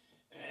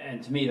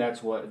 and to me that's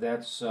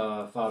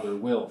Father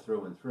Will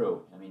through and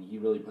through. I mean, he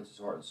really puts his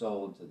heart and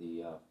soul into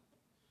the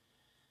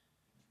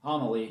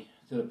homily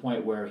to the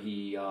point where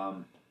he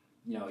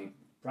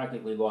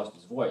practically lost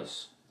his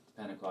voice at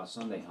the Pentecost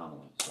Sunday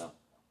homily. So,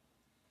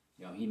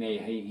 he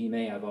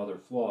may have other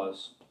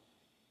flaws.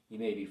 He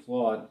may be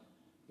flawed,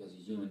 because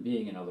he's a human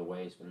being in other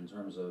ways, but in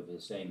terms of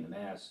his saying the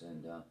Mass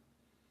and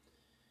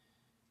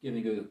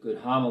giving a good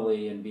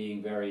homily and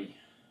being very,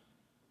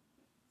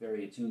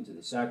 very attuned to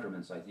the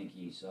sacraments, I think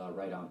he's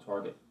right on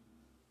target.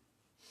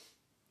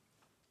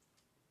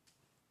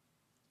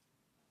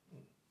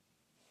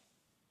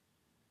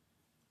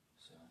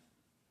 So,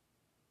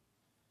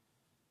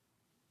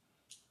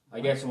 I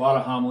guess a lot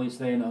of homilies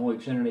today in the Holy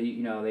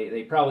Trinity,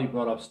 they probably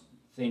brought up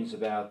things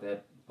about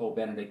that Pope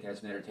Benedict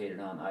has meditated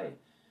on. I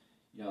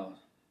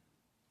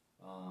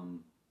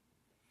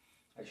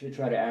should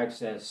try to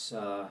access.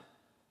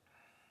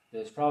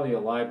 There's probably a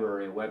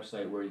library, a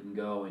website where you can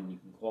go and you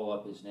can call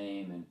up his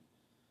name and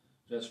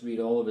just read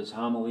all of his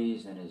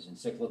homilies and his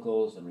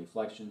encyclicals and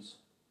reflections,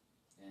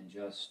 and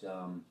just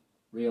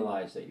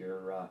realize that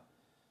you're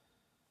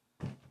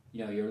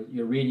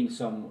reading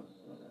some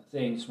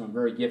things from a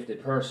very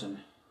gifted person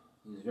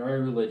who's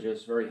very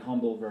religious, very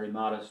humble, very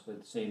modest, but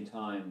at the same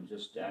time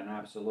just an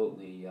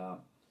absolutely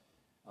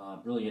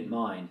brilliant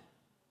mind,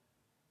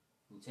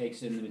 who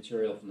takes in the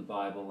material from the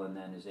Bible and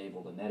then is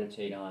able to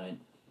meditate on it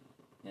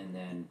and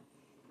then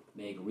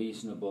make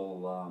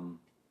reasonable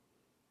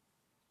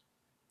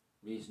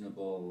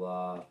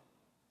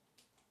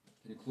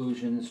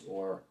conclusions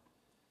or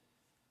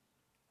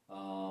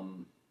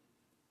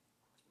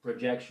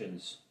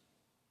projections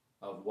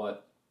of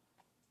what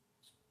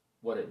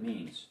it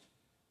means,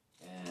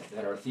 and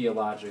that are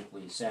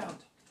theologically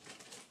sound.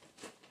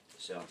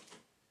 So,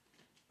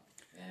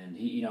 and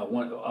he,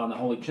 on the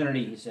Holy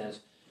Trinity, he says,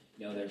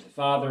 there's the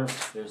Father,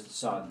 there's the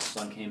Son. The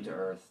Son came to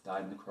earth,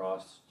 died on the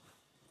cross,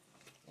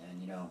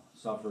 and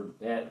suffered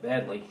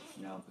badly,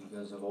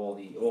 because of all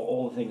the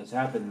things that's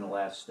happened in the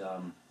last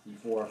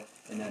before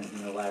and then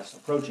last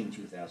approaching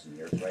 2,000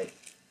 years, right?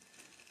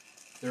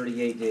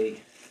 30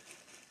 A.D.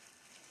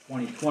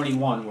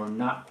 2021, we're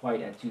not quite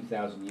at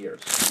 2,000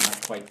 years. We're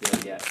not quite there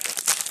yet.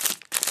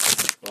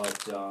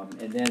 But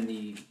and then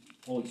the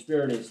Holy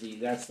Spirit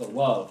that's the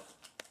love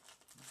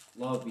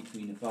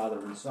between the Father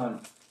and the Son.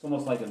 It's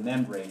almost like a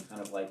membrane,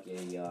 kind of like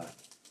a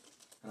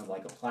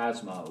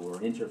plasma or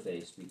an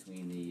interface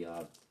between the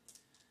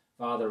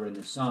Father and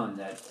the Son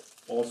that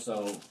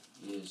also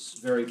is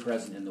very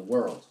present in the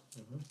world.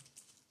 Mm-hmm.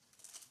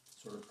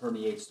 Sort of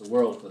permeates the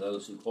world for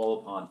those who call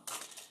upon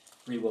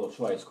free will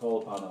choice,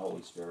 call upon the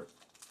Holy Spirit.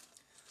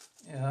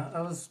 Yeah,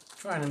 I was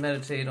trying to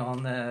meditate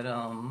on that,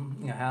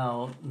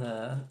 how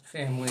the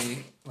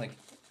family,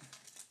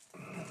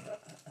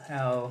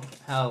 how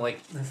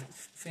the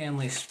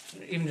family,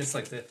 even just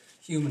like the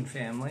human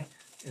family,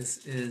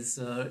 is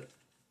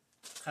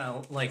kind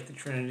of like the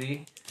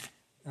Trinity.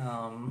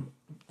 And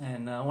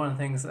one of the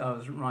things I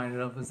was reminded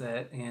of was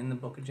that in the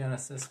book of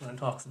Genesis, when it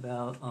talks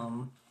about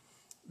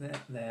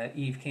that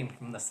Eve came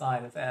from the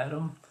side of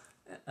Adam,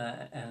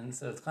 and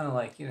so it's kind of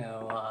like,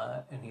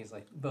 and he's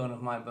like bone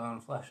of my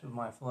bone, flesh of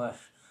my flesh,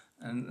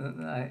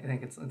 and I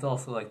think it's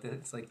also like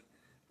it's like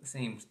the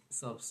same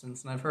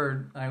substance. And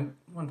I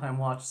one time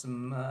watched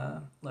some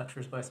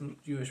lectures by some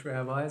Jewish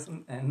rabbis,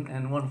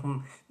 and one of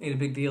them made a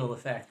big deal of the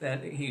fact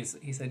that he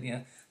said,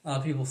 a lot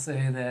of people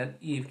say that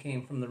Eve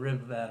came from the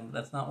rib of Adam, but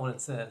that's not what it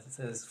says. It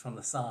says from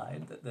the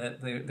side,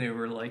 that they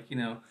were like,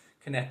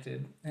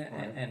 connected,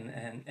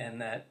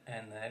 and that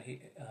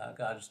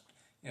God just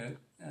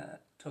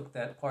took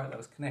that part that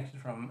was connected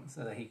from him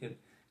so that he could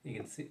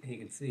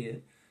see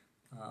it.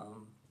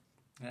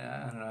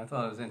 I don't know. I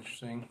thought it was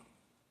interesting.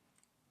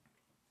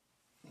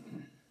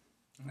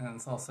 And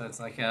it's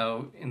like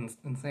how in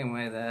the same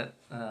way that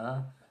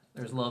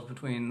there's love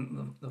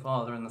between the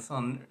Father and the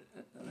Son,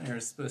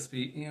 there's supposed to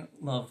be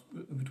love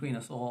between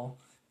us all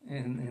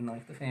in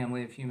like the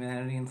family of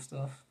humanity and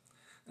stuff.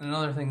 And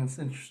another thing that's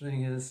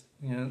interesting is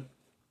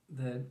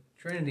the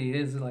Trinity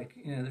is like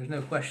there's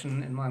no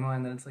question in my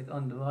mind that it's like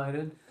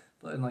undivided,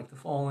 but in like the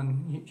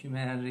fallen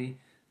humanity,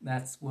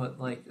 that's what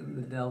like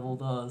the devil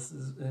does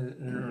is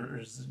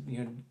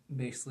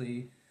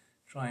basically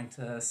trying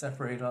to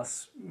separate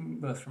us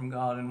both from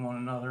God and one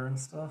another and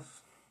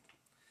stuff.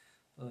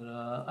 But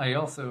I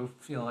also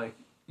feel like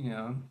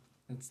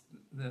it's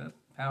the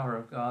power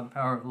of God, the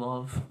power of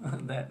love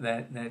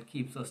that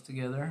keeps us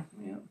together.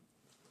 Yeah.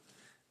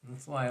 And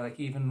that's why, like,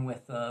 even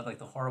with like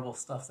the horrible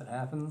stuff that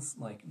happens,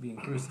 like being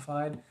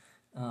crucified,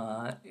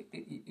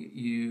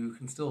 you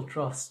can still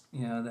trust,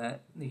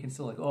 that you can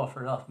still like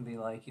offer it up and be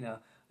like,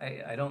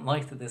 I don't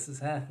like that this is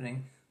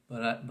happening,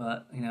 but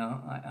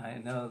I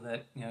know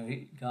that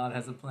God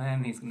has a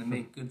plan. He's going to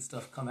make good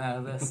stuff come out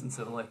of this, and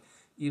so like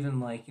even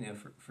like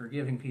for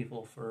forgiving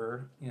people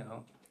for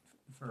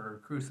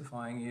for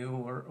crucifying you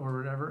or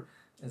whatever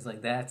is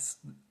like that's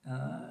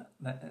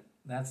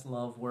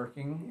love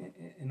working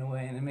in a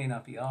way, and it may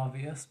not be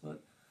obvious,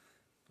 but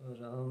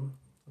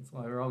that's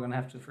why we're all going to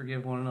have to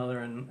forgive one another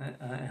and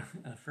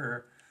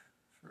for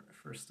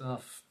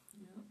stuff.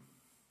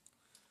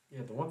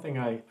 Yeah, the one thing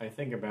I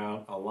think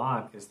about a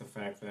lot is the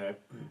fact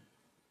that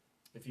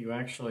if you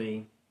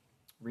actually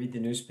read the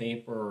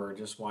newspaper or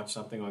just watch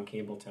something on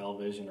cable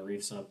television or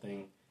read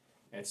something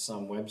at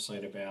some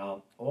website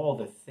about all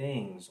the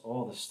things,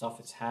 all the stuff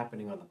that's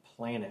happening on the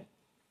planet,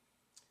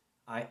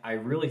 I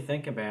really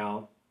think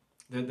about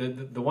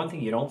the one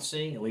thing you don't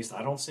see, at least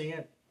I don't see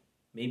it,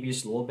 maybe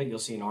just a little bit, you'll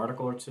see an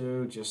article or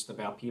two just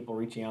about people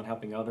reaching out,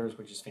 helping others,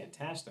 which is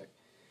fantastic.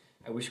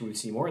 I wish we would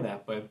see more of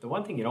that. But the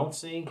one thing you don't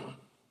see,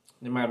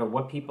 no matter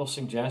what people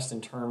suggest in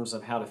terms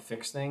of how to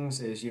fix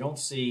things, is you don't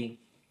see,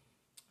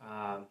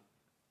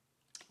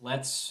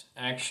 let's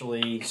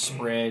actually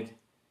spread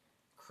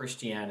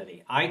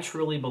Christianity. I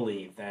truly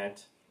believe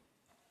that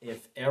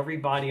if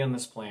everybody on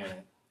this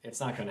planet, it's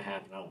not going to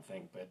happen, I don't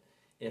think, but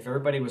if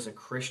everybody was a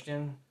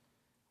Christian,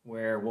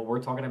 where what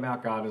we're talking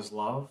about, God is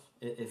love,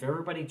 if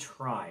everybody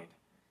tried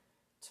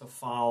to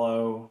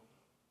follow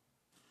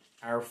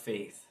our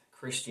faith,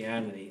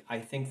 Christianity, I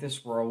think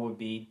this world would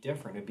be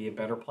different. It'd be a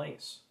better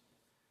place.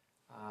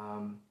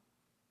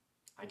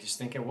 I just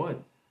think it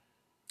would.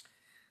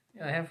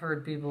 Yeah, I have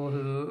heard people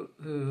who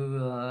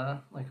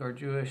like are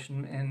Jewish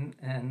and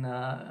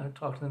I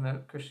talk to them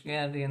about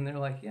Christianity, and they're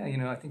like, yeah,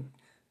 I think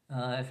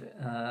if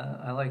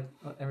I like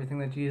everything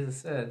that Jesus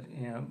said,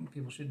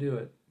 people should do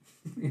it.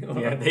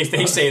 Yeah,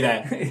 they say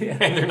that, yeah.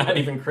 And they're not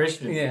even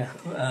Christians. Yeah,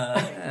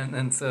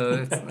 and so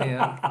it's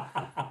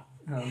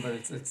but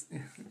it's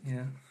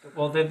yeah.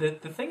 Well,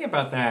 the thing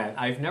about that,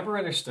 I've never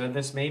understood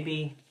this.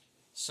 Maybe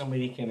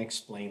somebody can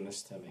explain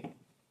this to me.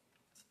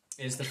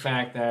 Is the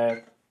fact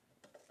that,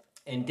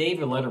 and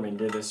David Letterman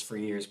did this for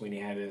years when he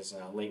had his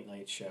late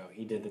night show.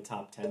 He did the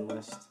top 10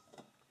 list,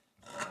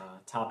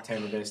 top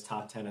 10 of this,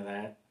 top 10 of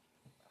that.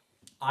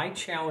 I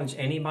challenge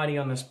anybody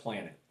on this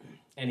planet,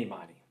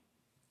 anybody,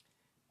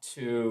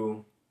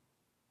 to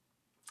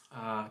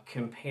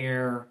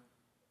compare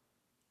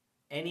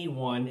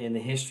anyone in the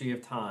history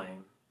of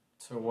time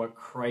to what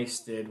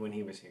Christ did when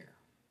he was here.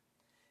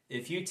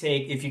 If you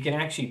can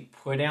actually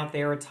put out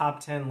there a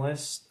top 10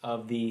 list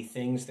of the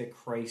things that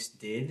Christ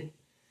did,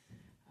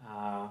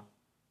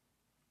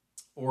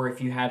 or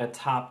if you had a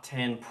top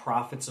 10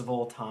 prophets of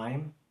all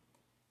time,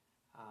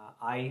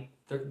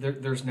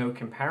 there's no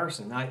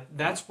comparison.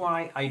 That's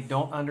why I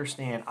don't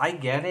understand. I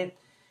get it.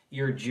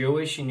 You're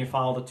Jewish and you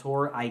follow the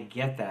Torah. I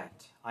get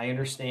that. I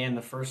understand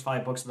the first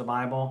 5 books of the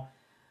Bible.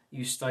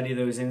 You study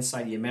those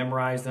inside. You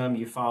memorize them.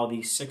 You follow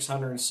these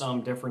 600 and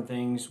some different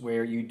things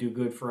where you do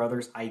good for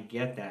others. I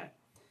get that.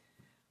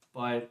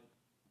 But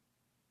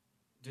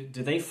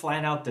do they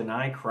flat out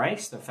deny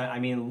Christ?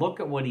 Look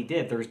at what he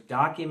did. There's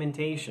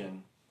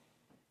documentation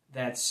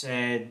that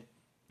said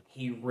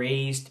he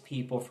raised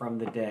people from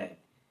the dead.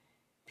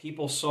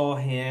 People saw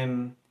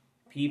him,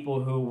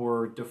 people who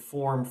were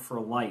deformed for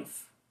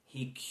life.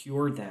 He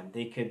cured them.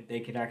 They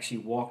could actually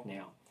walk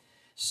now.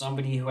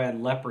 Somebody who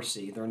had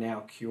leprosy, they're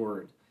now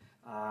cured.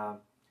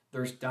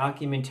 There's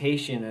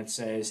documentation that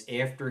says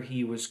after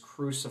he was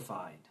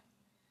crucified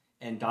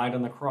and died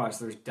on the cross,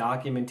 there's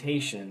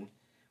documentation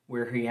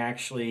where he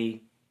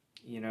actually,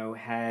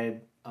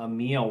 had a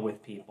meal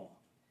with people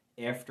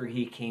after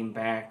he came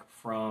back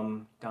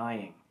from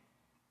dying.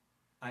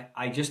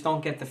 I just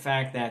don't get the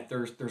fact that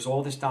there's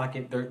all this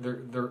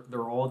there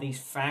are all these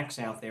facts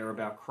out there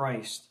about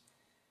Christ.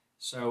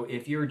 So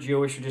if you're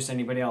Jewish or just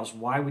anybody else,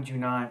 why would you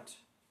not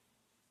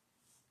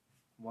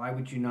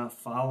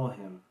follow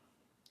him?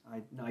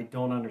 I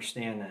don't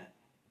understand that.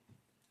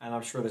 And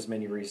I'm sure there's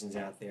many reasons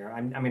out there.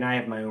 I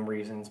have my own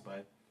reasons,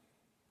 but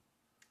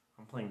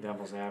I'm playing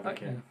devil's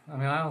advocate. I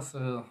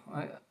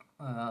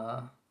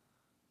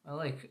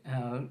like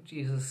how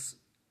Jesus,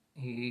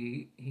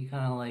 he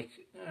kind of like,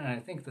 I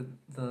think that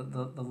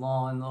the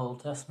law in the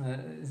Old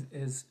Testament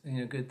is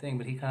a good thing,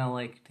 but he kind of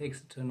like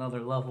takes it to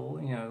another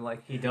level.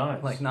 Like he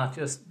does, like not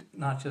just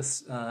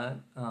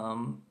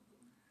loving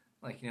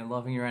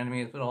your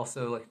enemies, but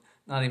also like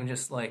not even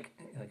just like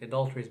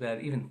adultery is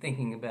bad. Even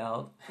thinking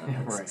about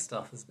right.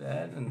 stuff is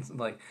bad, and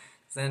like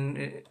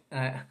then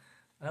I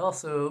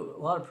also,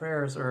 a lot of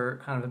prayers are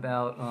kind of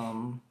about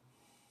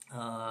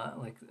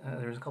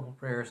there's a couple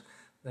prayers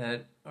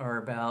that are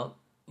about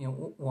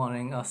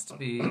wanting us to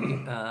be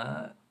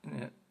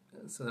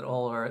so that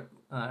all our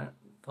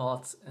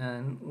thoughts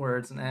and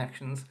words and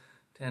actions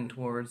tend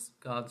towards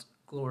God's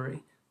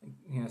glory,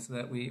 so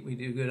that we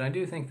do good. I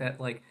do think that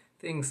like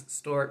things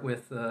start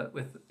with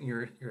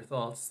your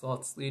thoughts.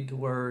 Thoughts lead to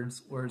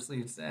words. Words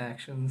leads to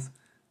actions.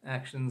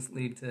 Actions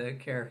lead to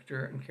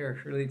character, and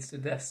character leads to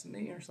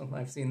destiny, or something.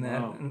 I've seen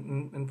that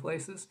in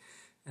places,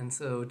 and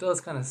so it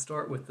does kind of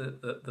start with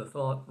the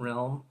thought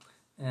realm,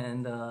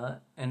 and I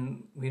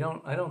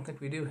don't think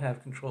we do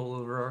have control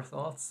over our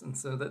thoughts, and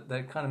so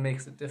that kind of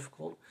makes it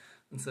difficult,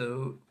 and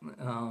so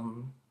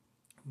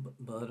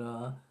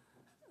but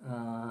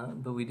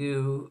we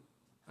do.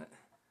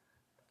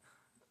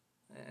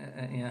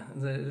 Yeah,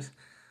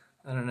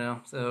 I don't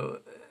know.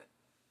 So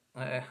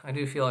I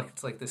do feel like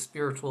it's like the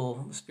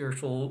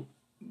spiritual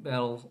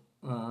battle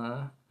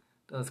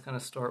does kind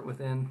of start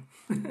within.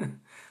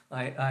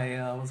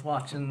 I was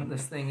watching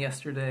this thing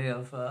yesterday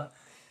of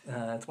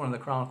it's one of the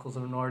Chronicles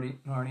of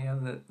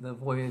Narnia, the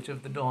Voyage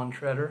of the Dawn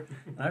Treader,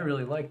 and I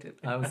really liked it.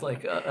 I was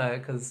like,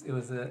 because it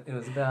was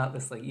about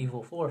this like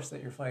evil force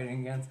that you're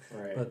fighting against,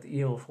 right. But the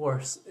evil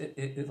force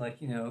it like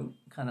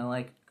kind of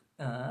like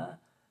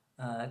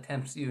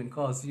tempts you and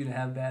causes you to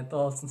have bad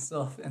thoughts and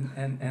stuff.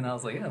 And I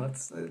was like, yeah,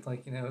 it's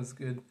like, it's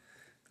good.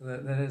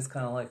 That is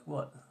kind of like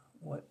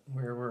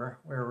where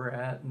we're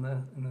at in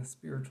the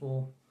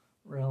spiritual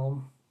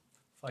realm,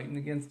 fighting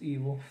against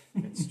evil.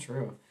 It's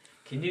true.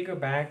 Can you go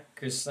back?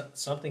 Because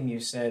something you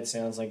said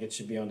sounds like it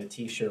should be on a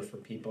T-shirt for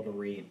people to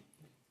read.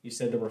 You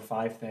said there were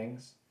 5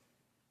 things.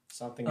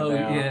 Something about... Oh,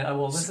 yeah.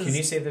 Well, can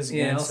you say this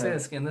again? Yeah, I'll say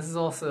this again. This is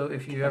also,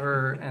 if you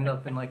ever end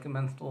up in like a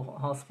mental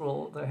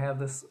hospital, they have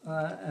this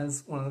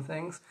as one of the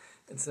things.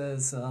 It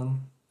says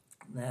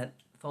that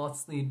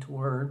thoughts lead to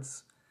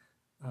words,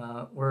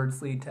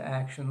 words lead to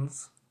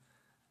actions,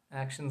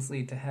 actions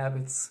lead to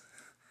habits,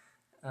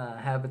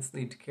 habits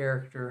lead to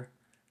character,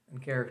 and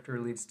character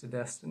leads to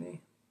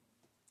destiny.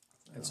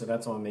 And so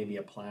that's on maybe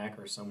a plaque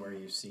or somewhere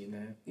you've seen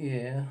that?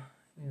 Yeah.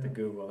 To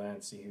Google that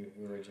and see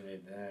who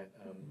originated that.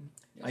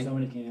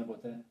 Somebody came up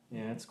with that.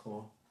 Yeah, that's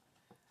cool.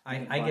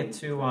 I get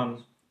 2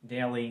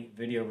 daily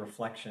video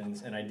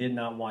reflections, and I did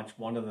not watch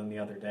one of them the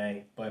other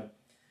day, but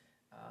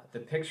the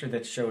picture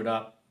that showed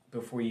up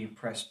before you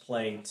press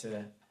play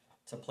to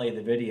play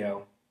the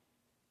video,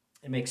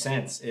 it makes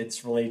sense.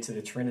 It's related to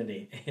the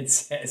Trinity. It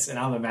says, and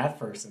I'm a math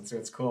person, so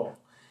it's cool.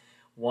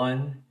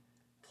 1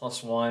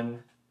 +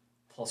 1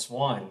 +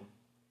 1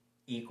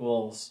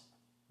 equals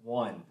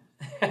 1.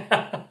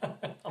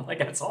 I'm like,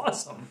 that's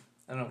awesome.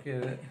 I don't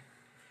get it.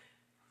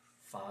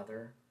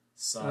 Father,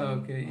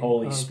 Son,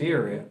 Holy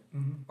Spirit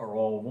are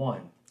all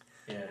one.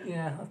 Yeah.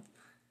 Yeah.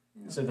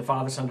 So the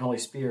Father, Son, Holy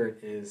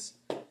Spirit is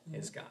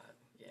God.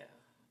 Yeah.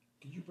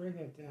 Could you bring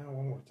that down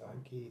one more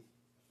time, Keith?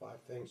 5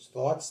 things.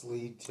 Thoughts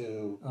lead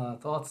to...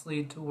 thoughts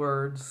lead to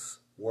words.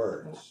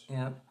 Words.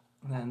 Yep.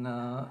 And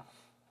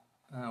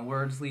then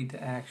words lead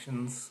to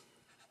actions.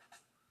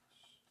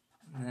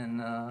 And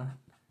then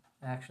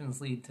actions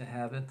lead to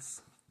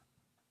habits.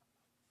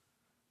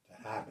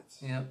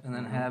 Habits. Yep, and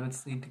then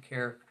habits lead to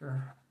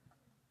character.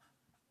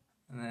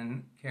 And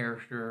then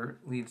character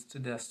leads to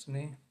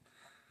destiny.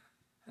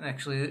 And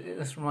actually,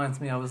 this reminds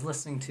me, I was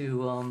listening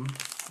to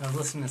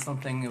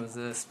something. It was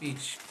a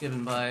speech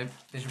given by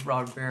Bishop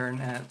Robert Barron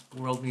at the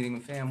World Meeting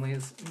of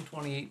Families in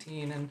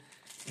 2018, and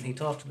he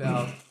talked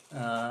about,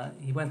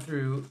 he went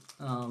through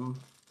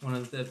one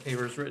of the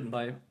papers written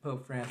by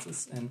Pope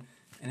Francis, and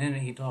in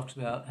it he talks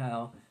about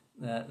how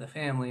the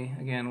family,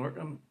 again, we're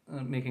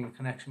making a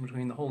connection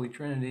between the Holy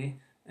Trinity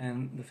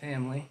and the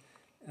family.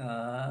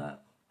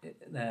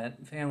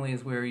 That family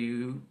is where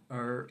you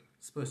are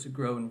supposed to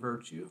grow in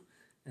virtue,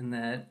 and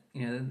that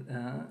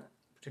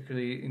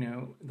particularly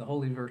the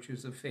holy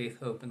virtues of faith,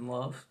 hope, and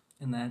love,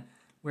 and that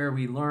where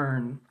we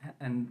learn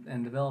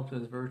and develop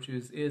those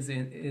virtues is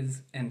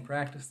and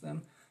practice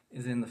them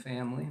is in the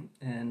family,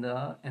 and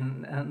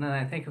then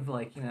I think of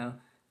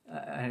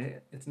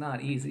it's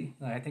not easy.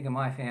 I think of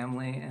my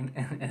family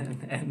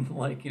and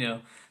like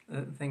the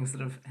things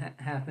that have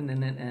happened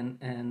in it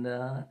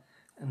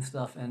and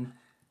stuff, and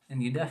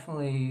you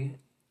definitely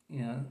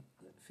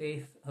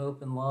faith,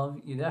 hope, and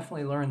love. You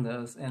definitely learn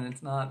those, and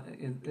it's not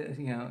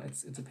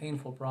it's a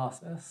painful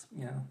process.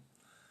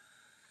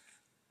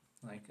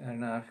 Like, I don't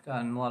know, I've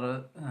gotten a lot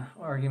of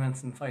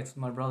arguments and fights with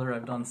my brother.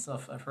 I've done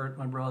stuff. I've hurt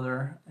my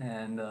brother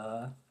and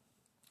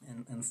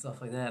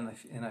stuff like that,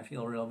 and I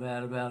feel real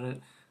bad about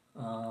it.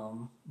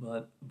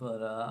 But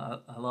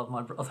I love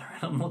my brother,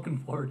 and I'm looking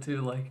forward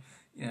to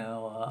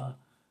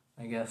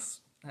I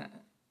guess I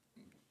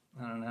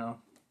don't know.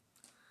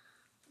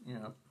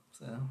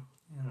 So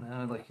I don't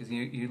know, like, 'cause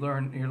you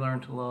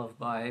learn to love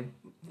by,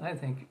 I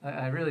think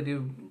I really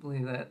do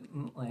believe that,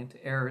 like,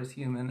 to err is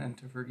human and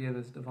to forgive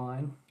is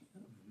divine.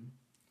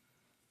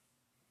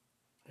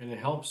 And it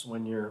helps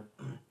when you're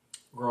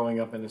growing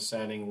up in a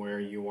setting where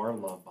you are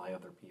loved by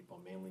other people,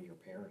 mainly your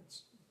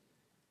parents,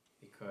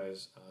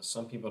 because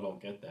some people don't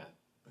get that,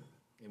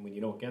 and when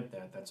you don't get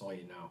that, that's all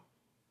you know.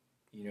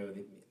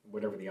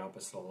 Whatever the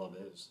opposite of love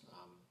is.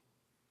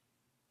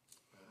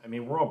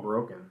 We're all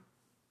broken.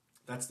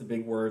 That's the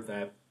big word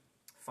that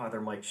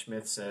Father Mike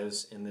Schmidt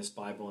says in this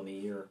Bible in a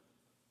Year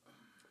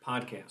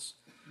podcast.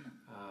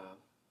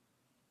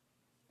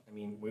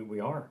 We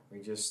are.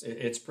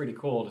 It's pretty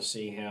cool to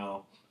see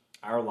how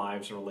our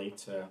lives relate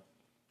to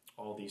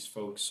all these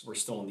folks. We're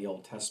still in the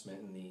Old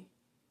Testament in the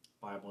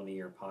Bible in a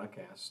Year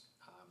podcast.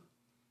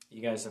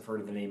 You guys have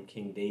heard of the name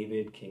King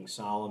David, King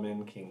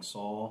Solomon, King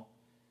Saul.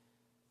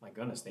 My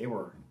goodness, they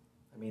were,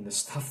 the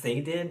stuff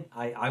they did,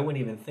 I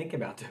wouldn't even think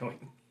about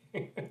doing.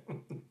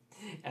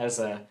 As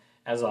a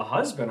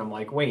husband, I'm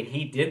like, wait,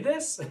 he did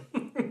this?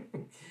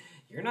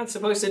 You're not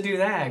supposed to do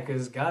that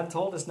because God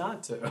told us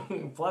not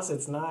to. Plus,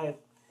 it's not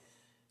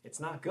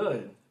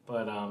good.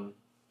 But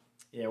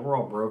we're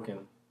all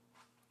broken.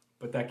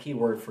 But that key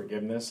word,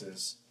 forgiveness,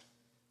 is,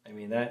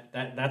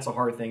 that's a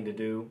hard thing to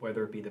do,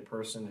 whether it be the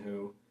person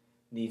who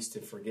needs to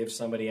forgive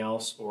somebody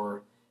else,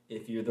 or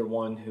if you're the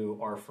one who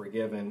are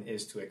forgiven,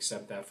 is to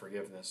accept that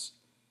forgiveness.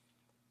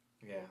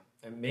 Yeah,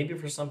 and maybe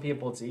for some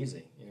people it's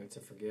easy, to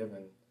forgive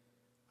and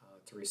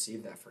to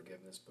receive that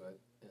forgiveness, but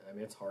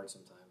it's hard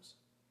sometimes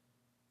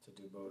to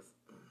do both.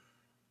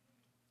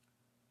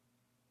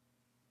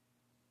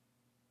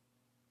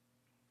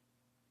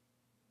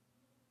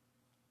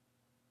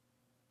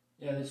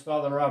 Yeah, this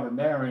Father Robert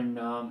Barron,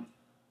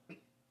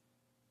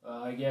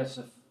 I guess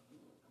if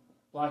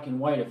black and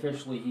white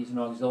officially, he's an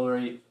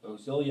auxiliary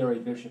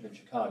bishop in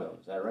Chicago.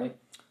 Is that right?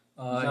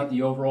 He's not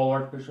the overall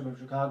Archbishop of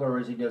Chicago, or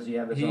does he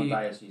have his own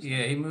diocese?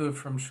 Yeah, he moved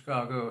from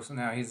Chicago, so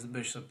now he's the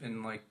bishop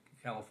in like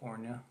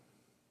California.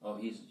 Oh,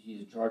 he's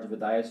in charge of a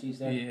diocese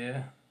there?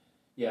 Yeah.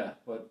 Yeah,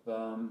 but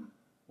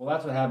well,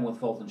 that's what happened with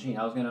Fulton Sheen.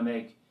 I was going to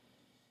make,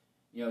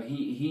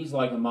 he's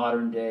like a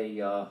modern day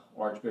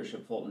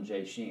Archbishop Fulton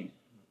J. Sheen,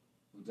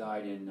 who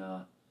died in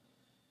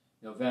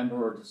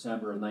November or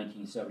December of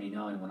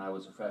 1979 when I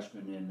was a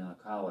freshman in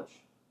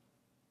college,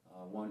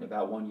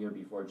 about 1 year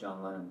before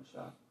John Lennon was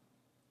shot.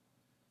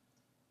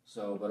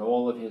 So, but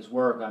all of his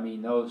work, I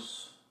mean,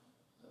 those,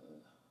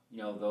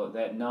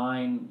 that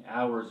 9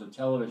 hours of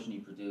television he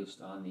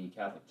produced on the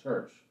Catholic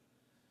Church,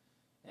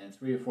 and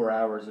 3 or 4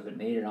 hours of it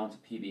made it onto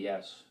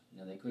PBS.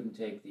 They couldn't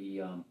take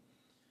the,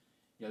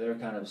 they're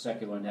kind of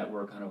secular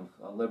network, kind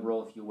of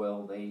liberal, if you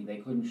will. They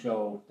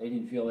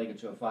didn't feel they could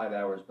show 5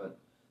 hours, but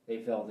they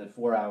felt that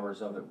 4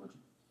 hours of it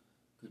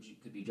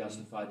could be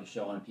justified to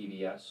show on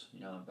PBS,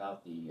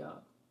 about the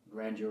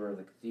grandeur of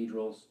the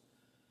cathedrals,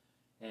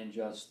 and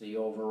just the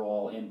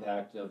overall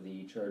impact of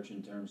the church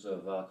in terms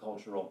of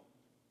cultural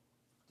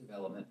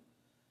development.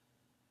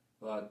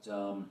 But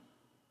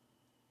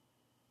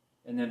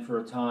and then for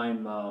a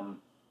time,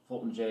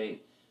 Fulton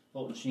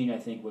Sheen, I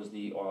think, was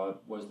the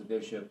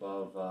bishop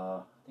of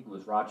I think it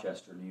was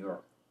Rochester, New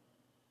York.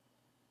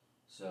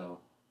 So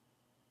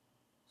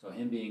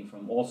him being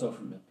from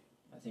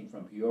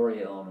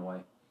Peoria,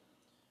 Illinois.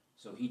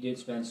 So he did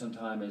spend some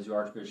time as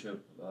the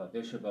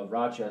Bishop of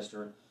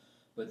Rochester.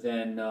 But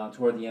then,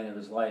 toward the end of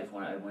his life,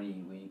 when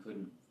he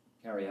couldn't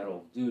carry out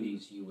all the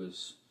duties, he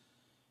was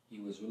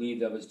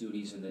relieved of his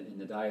duties in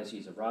the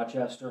Diocese of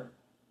Rochester.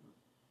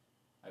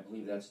 I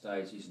believe that's the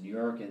Diocese of New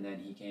York, and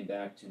then he came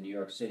back to New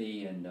York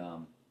City, and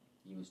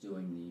he was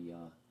doing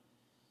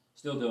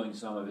still doing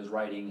some of his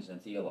writings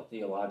and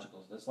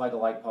theologicals. It's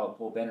like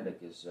Pope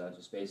Benedict is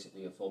just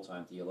basically a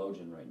full-time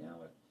theologian right now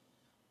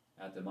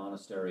at the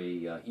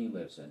monastery he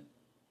lives in.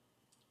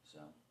 So.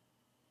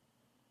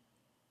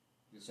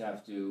 You just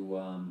have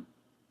to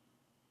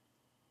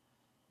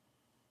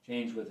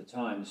change with the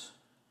times,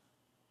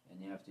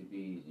 and you have to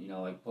be,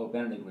 like Pope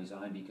Benedict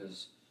resigned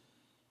because,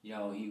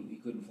 he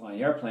couldn't fly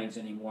in airplanes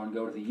anymore and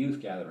go to the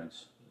youth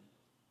gatherings.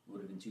 It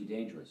would have been too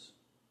dangerous.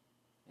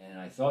 And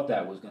I thought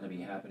that was going to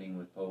be happening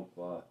with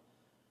Pope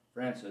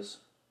Francis,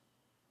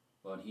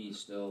 but he's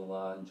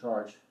still in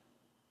charge.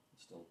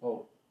 He's still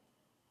Pope.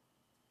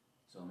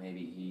 So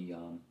maybe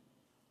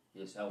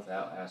his health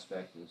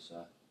aspect is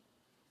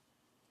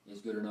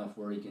good enough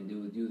where he can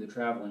do the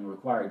traveling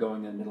required,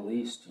 going to the Middle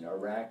East,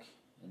 Iraq,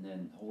 and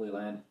then Holy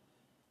Land.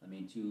 I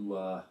mean,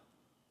 2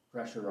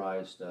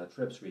 pressurized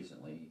trips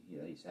recently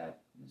that he's had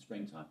in the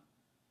springtime.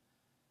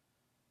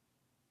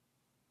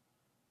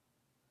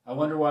 I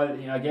wonder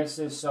why, I guess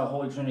this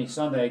Holy Trinity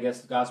Sunday, I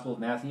guess the Gospel of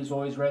Matthew is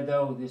always read,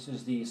 though. This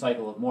is the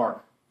cycle of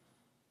Mark.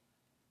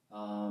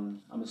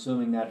 I'm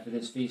assuming that for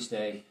this feast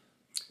day,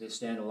 this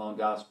standalone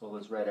Gospel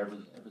is read every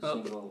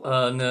single...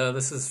 No,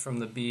 this is from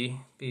the B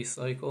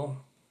cycle.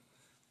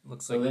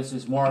 This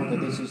is Mark,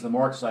 but this is the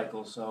Mark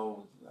cycle,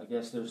 so I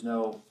guess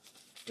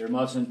there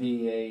mustn't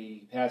be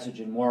a passage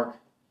in Mark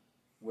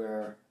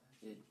where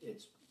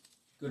it's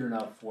good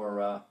enough for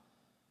a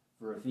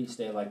feast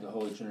day like the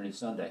Holy Trinity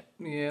Sunday.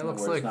 Yeah, it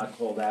looks where like it's not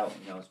called out,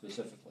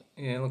 specifically.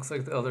 Yeah, it looks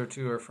like the other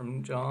 2 are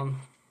from John.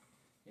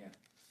 Yeah.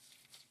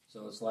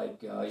 So it's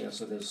like,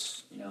 so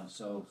this,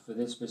 so for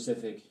this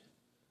specific,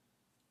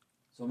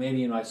 so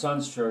maybe in my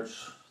son's church,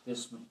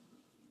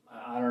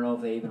 I don't know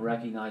if they even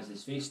recognize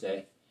this feast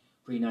day,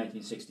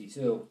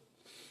 pre-1962.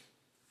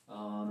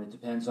 It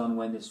depends on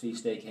when this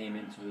feast day came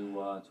into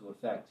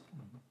effect.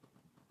 Mm-hmm.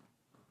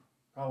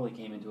 Probably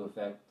came into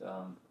effect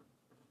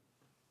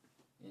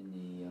in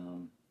the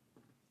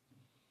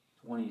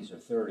 20s or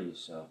 30s.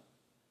 So,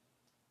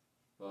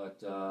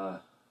 but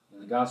in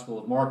the Gospel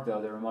of Mark,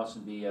 though, there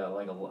mustn't be a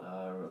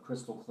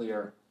crystal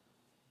clear.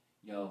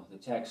 The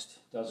text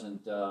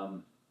doesn't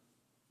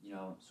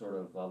sort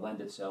of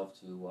lend itself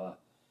to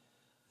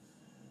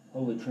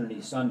Holy Trinity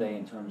Sunday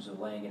in terms of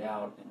laying it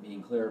out and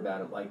being clear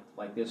about it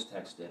like this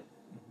text did.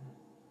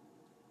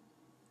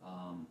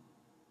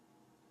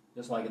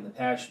 Just like in the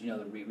Passion,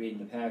 reading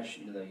the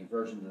Passion, the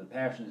versions of the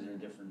Passions are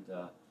different.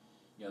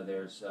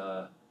 There's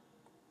a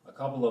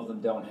couple of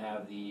them don't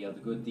have the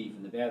good thief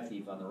and the bad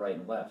thief on the right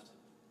and left,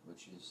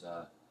 which is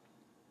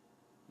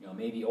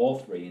maybe all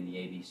 3 in the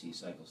ABC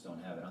cycles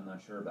don't have it. I'm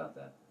not sure about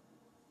that.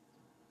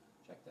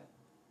 Check that.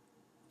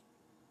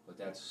 But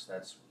that's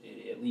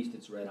at least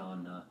it's read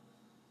on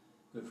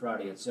Good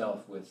Friday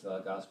itself with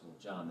Gospel of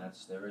John.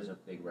 There is a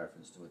big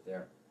reference to it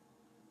there.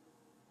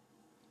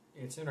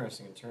 It's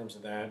interesting in terms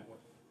of that,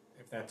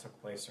 if that took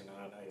place or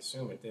not. I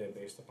assume it did,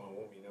 based upon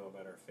what we know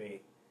about our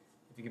faith.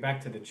 If you get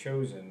back to the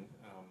chosen,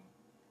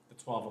 the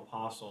 12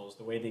 apostles,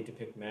 the way they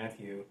depict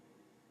Matthew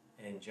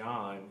and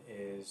John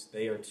is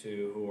they are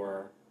 2 who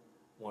are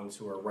ones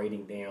who are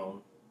writing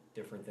down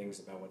different things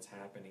about what's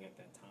happening at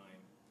that time.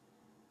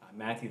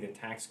 Matthew the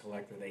tax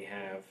collector, they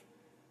have,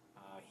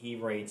 he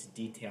writes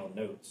detailed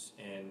notes,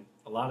 and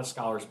a lot of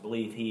scholars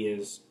believe he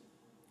is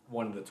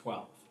one of the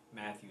 12.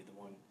 Matthew, the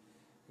one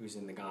who's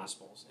in the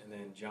Gospels, and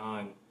then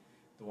John,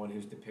 the one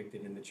who's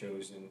depicted in The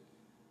Chosen,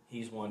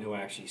 he's one who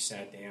actually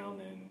sat down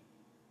and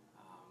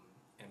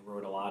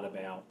wrote a lot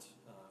about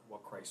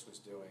what Christ was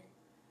doing.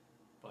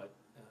 But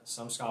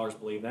some scholars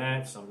believe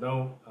that, some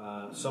don't.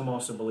 Some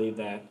also believe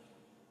that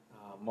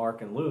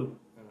Mark and Luke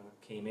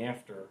came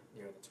after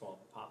the 12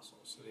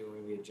 apostles, so they were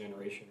maybe a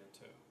generation or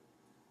two.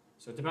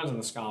 So it depends on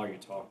the scholar you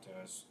talk to,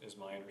 is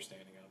my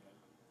understanding of it.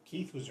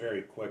 Keith was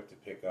very quick to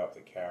pick up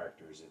the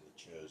characters in The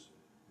Chosen.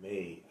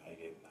 Me,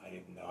 I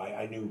didn't know.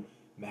 I knew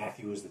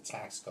Matthew was the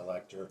tax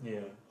collector.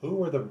 Yeah. Who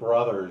were the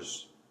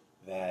brothers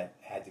that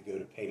had to go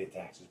to pay the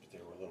taxes, but they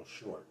were a little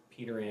short?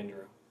 Peter,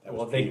 Andrew. That was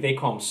Well, Peter. they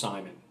call him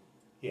Simon.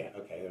 Yeah,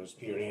 okay, that was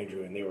Peter and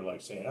Andrew, and they were like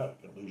saying, "Oh,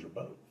 you're gonna lose your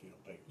boat if you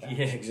don't pay your Yeah,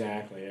 taxes."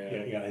 exactly.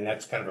 Yeah. Yeah, and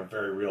that's kind of a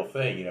very real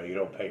thing. You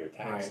don't pay your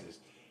taxes.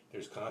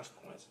 There's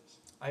consequences.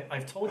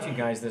 I've told you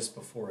guys this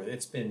before.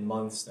 It's been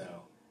months,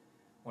 though.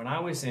 When I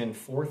was in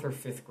 4th or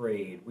 5th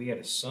grade, we had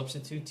a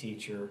substitute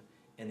teacher,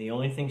 and the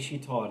only thing she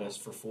taught us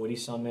for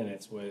 40-some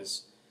minutes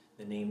was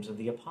the names of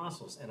the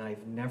apostles. And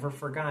I've never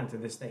forgotten to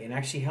this day. And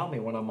actually helped me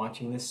when I'm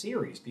watching this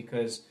series,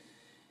 because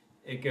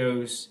it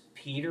goes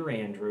Peter,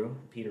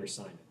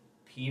 Simon,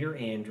 Peter,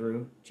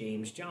 Andrew,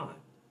 James, John.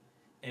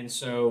 And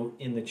so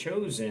in The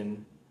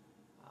Chosen,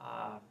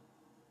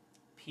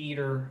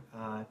 Peter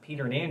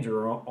and Andrew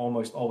are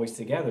almost always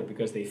together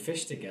because they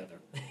fish together.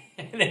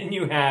 And then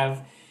you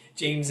have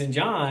James and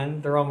John,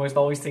 they're almost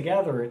always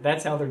together.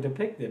 That's how they're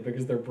depicted,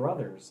 because they're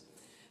brothers.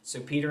 So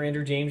Peter,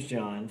 Andrew, James,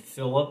 John,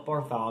 Philip,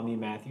 Bartholomew,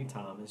 Matthew,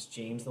 Thomas,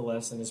 James the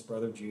Less and his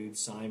brother Jude,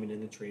 Simon,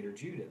 and the traitor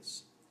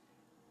Judas.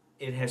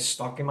 It has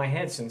stuck in my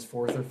head since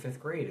 4th or 5th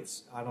grade.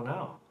 I don't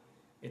know.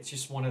 It's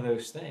just one of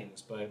those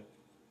things. But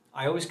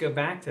I always go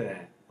back to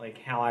that,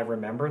 like how I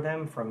remember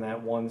them from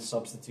that one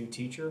substitute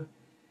teacher.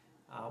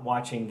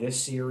 Watching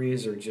this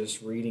series or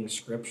just reading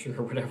scripture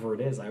or whatever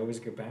it is, I always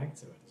go back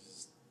to it. It's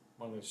just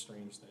one of those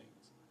strange things.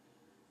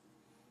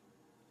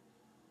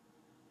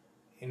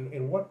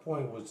 In what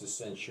point was the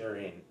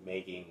centurion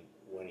making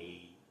when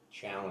he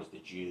challenged the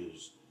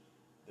Jews?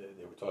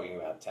 They were talking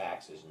about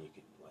taxes, and you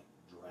could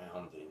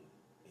drown in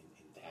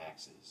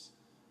taxes,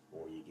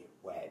 or you get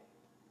wet,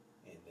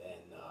 and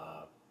then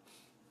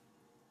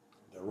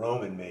the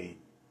Roman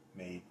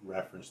made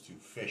reference to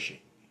fishing.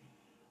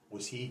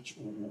 Was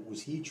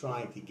he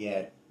trying to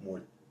get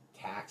more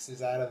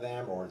taxes out of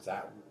them, or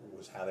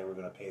was how they were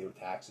going to pay their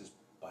taxes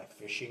by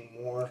fishing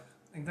more?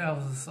 I think that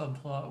was a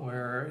subplot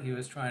where he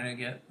was trying to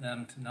get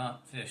them to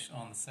not fish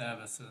on the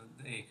Sabbath so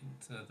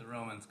the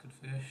Romans could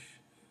fish.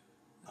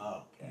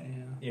 Oh, okay.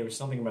 Yeah. It was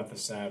something about the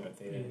Sabbath.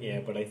 They didn't, yeah,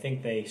 but I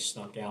think they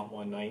snuck out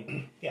one night.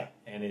 Yeah.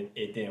 And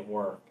it didn't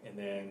work. And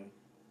then,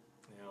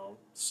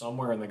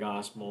 somewhere in the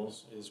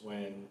Gospels is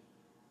when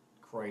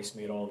Christ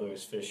made all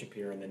those fish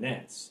appear in the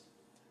nets.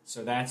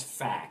 So that's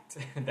fact.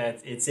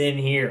 That it's in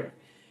here.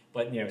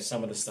 But,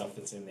 some of the stuff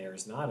that's in there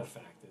is not a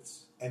fact.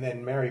 And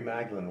then Mary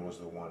Magdalene was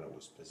the one that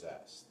was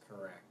possessed.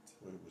 Correct.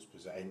 Was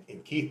possessed.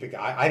 And Keith,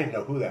 I didn't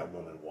know who that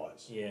woman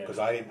was. Yeah. Because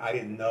I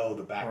didn't know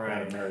the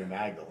background of Right. Mary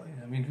Magdalene.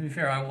 Yeah, I mean, to be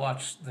fair, I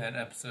watched that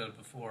episode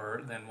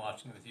before then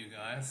watching it with you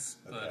guys,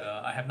 but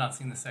Okay. I have not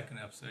seen the second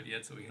episode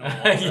yet, so we can all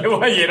watch that.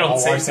 Well, you don't I'll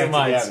say watch so that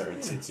much. together.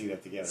 And see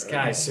that together.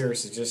 Guys,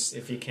 seriously, just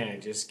if you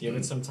can, just give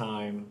it some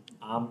time.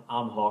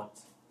 I'm hooked.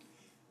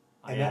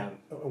 I am.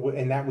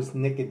 And that was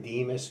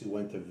Nicodemus who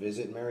went to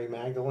visit Mary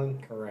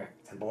Magdalene.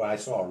 Correct. And boy, I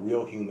saw a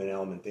real human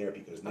element there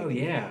because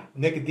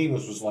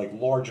Nicodemus was like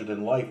larger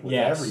than life with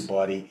Yes.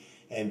 everybody.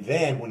 And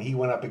then when he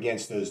went up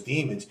against those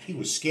demons, he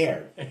was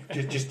scared.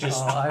 Just.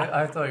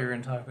 I thought you were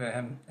going to talk about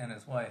him and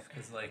his wife,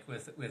 because like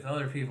with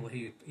other people,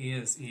 he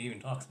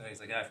even talks about it. He's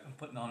like, I'm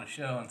putting on a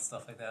show and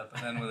stuff like that.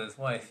 But then with his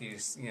wife,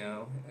 he's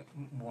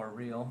more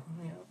real.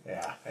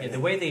 Yeah. Yeah, the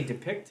way they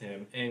depict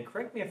him, and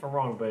correct me if I'm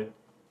wrong, but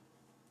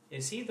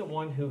is he the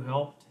one who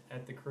helped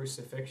at the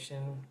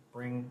crucifixion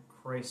bring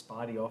Christ's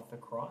body off the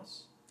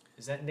cross?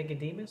 Is that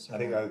Nicodemus? I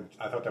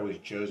thought that was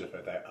Joseph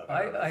at that.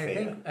 I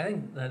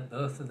think that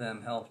both of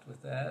them helped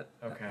with that.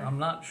 Okay. I'm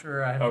not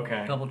sure. I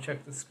Okay. double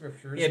checked the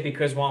scriptures. Yeah,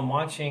 because while I'm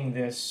watching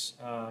this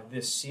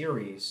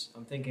series,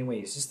 I'm thinking,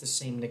 wait, is this the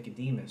same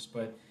Nicodemus?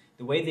 But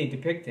the way they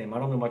depict him, I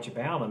don't know much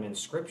about him in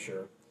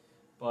Scripture,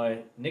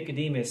 but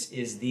Nicodemus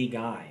is the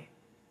guy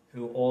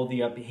who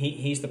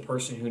he's the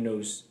person who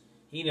knows.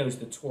 He knows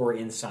the Torah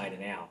inside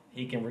and out.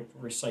 He can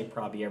recite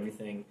probably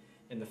everything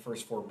in the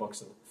first 5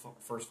 books of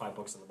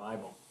the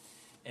Bible,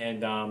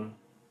 and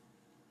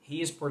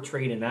he is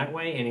portrayed in that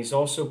way. And he's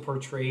also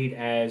portrayed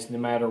as, no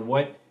matter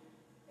what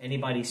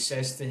anybody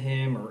says to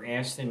him or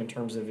asks him in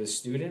terms of his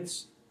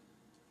students,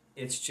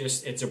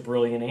 it's a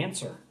brilliant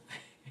answer.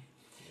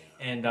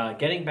 And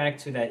getting back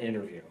to that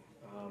interview,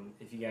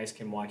 if you guys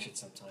can watch it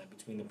sometime,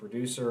 between the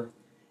producer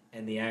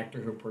and the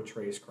actor who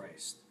portrays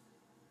Christ.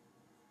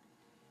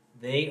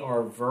 They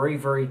are very,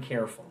 very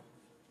careful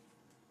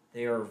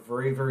they are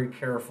very, very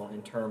careful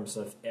in terms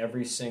of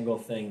every single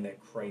thing that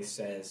Christ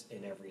says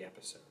in every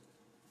episode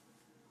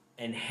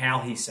and how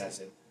he says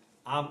it.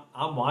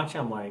 I'm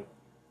watching, I'm like,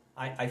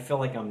 I feel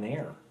like I'm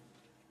there.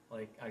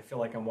 Like, I feel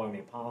like I'm one of the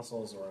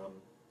apostles, or I'm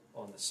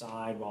on the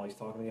side while he's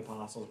talking to the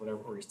apostles, whatever,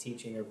 or he's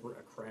teaching a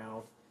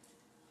crowd.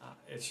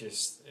 It's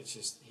just,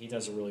 he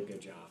does a really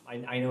good job.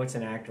 I know it's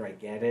an actor, I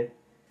get it,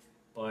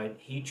 but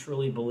he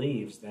truly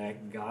believes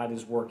that God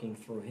is working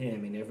through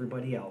him and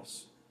everybody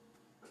else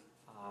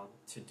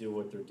to do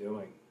what they're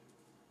doing.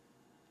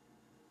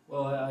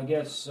 Well, I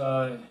guess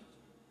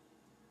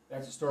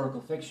that's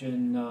historical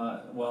fiction.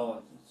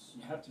 Well,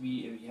 you have to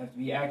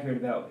be accurate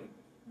about it.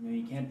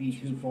 You can't be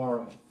too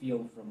far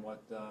afield from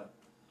what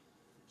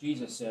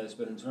Jesus says.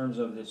 But in terms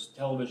of this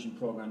television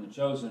program, The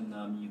Chosen,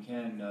 you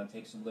can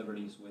take some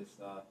liberties with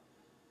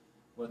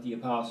what the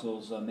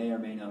apostles may or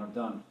may not have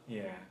done.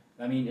 Yeah.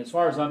 I mean, as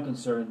far as I'm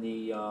concerned,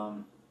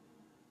 the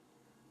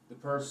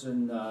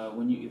person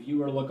if you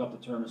were to look up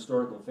the term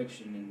historical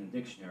fiction in the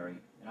dictionary,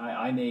 and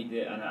I made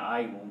it, and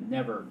I will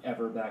never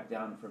ever back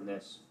down from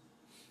this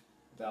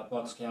about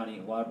Bucks County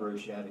Library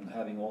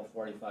having all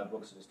 45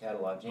 books of his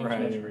catalog. James Right, I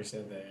Mitchell. never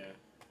said that. Yeah.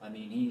 I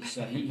mean,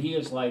 he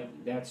is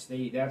like that's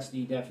the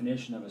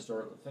definition of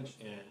historical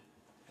fiction. Yeah.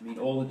 I mean,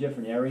 all the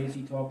different areas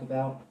he talked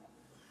about,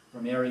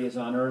 from areas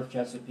on Earth,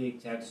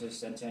 Chesapeake, Texas,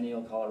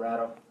 Centennial,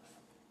 Colorado,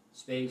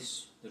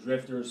 space, the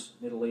Drifters,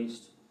 Middle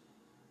East,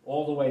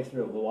 all the way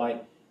through Hawaii.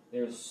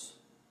 There's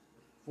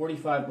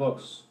 45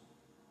 books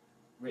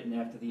written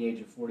after the age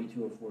of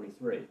 42 or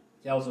 43.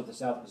 Tales of the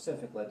South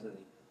Pacific led to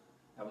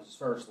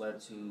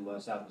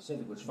South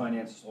Pacific, which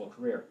financed his whole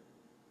career.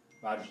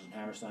 Rodgers and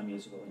Hammerstein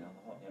musical,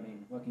 I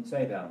mean, what can you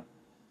say about him?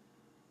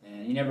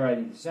 And he never had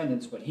any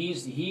descendants, but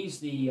he's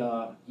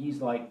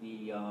like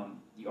the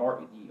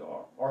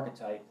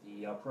archetype,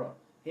 the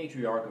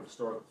patriarch of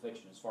historical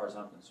fiction, as far as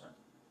I'm concerned,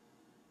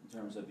 in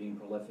terms of being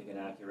prolific and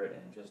accurate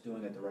and just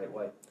doing it the right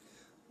way.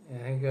 Yeah,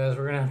 hey guys,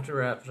 we're gonna have to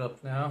wrap it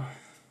up now.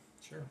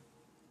 Sure.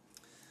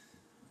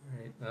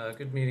 All right,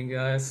 good meeting,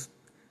 guys.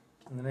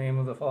 In the name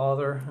of the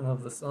Father, and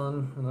of the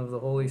Son, and of the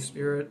Holy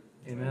Spirit,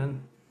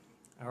 amen.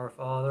 Our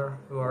Father,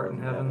 who art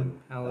in heaven,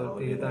 hallowed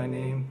be thy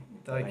name.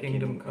 Thy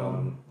kingdom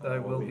come, thy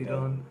will be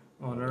done,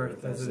 on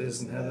earth as it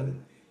is in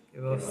heaven.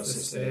 Give us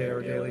this day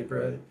our daily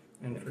bread,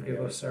 and forgive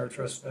us our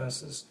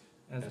trespasses,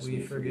 as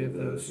we forgive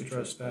those who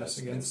trespass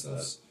against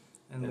us.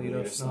 And lead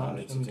us not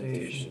into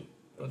temptation,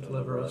 but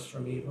deliver us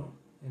from evil.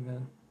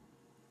 Amen.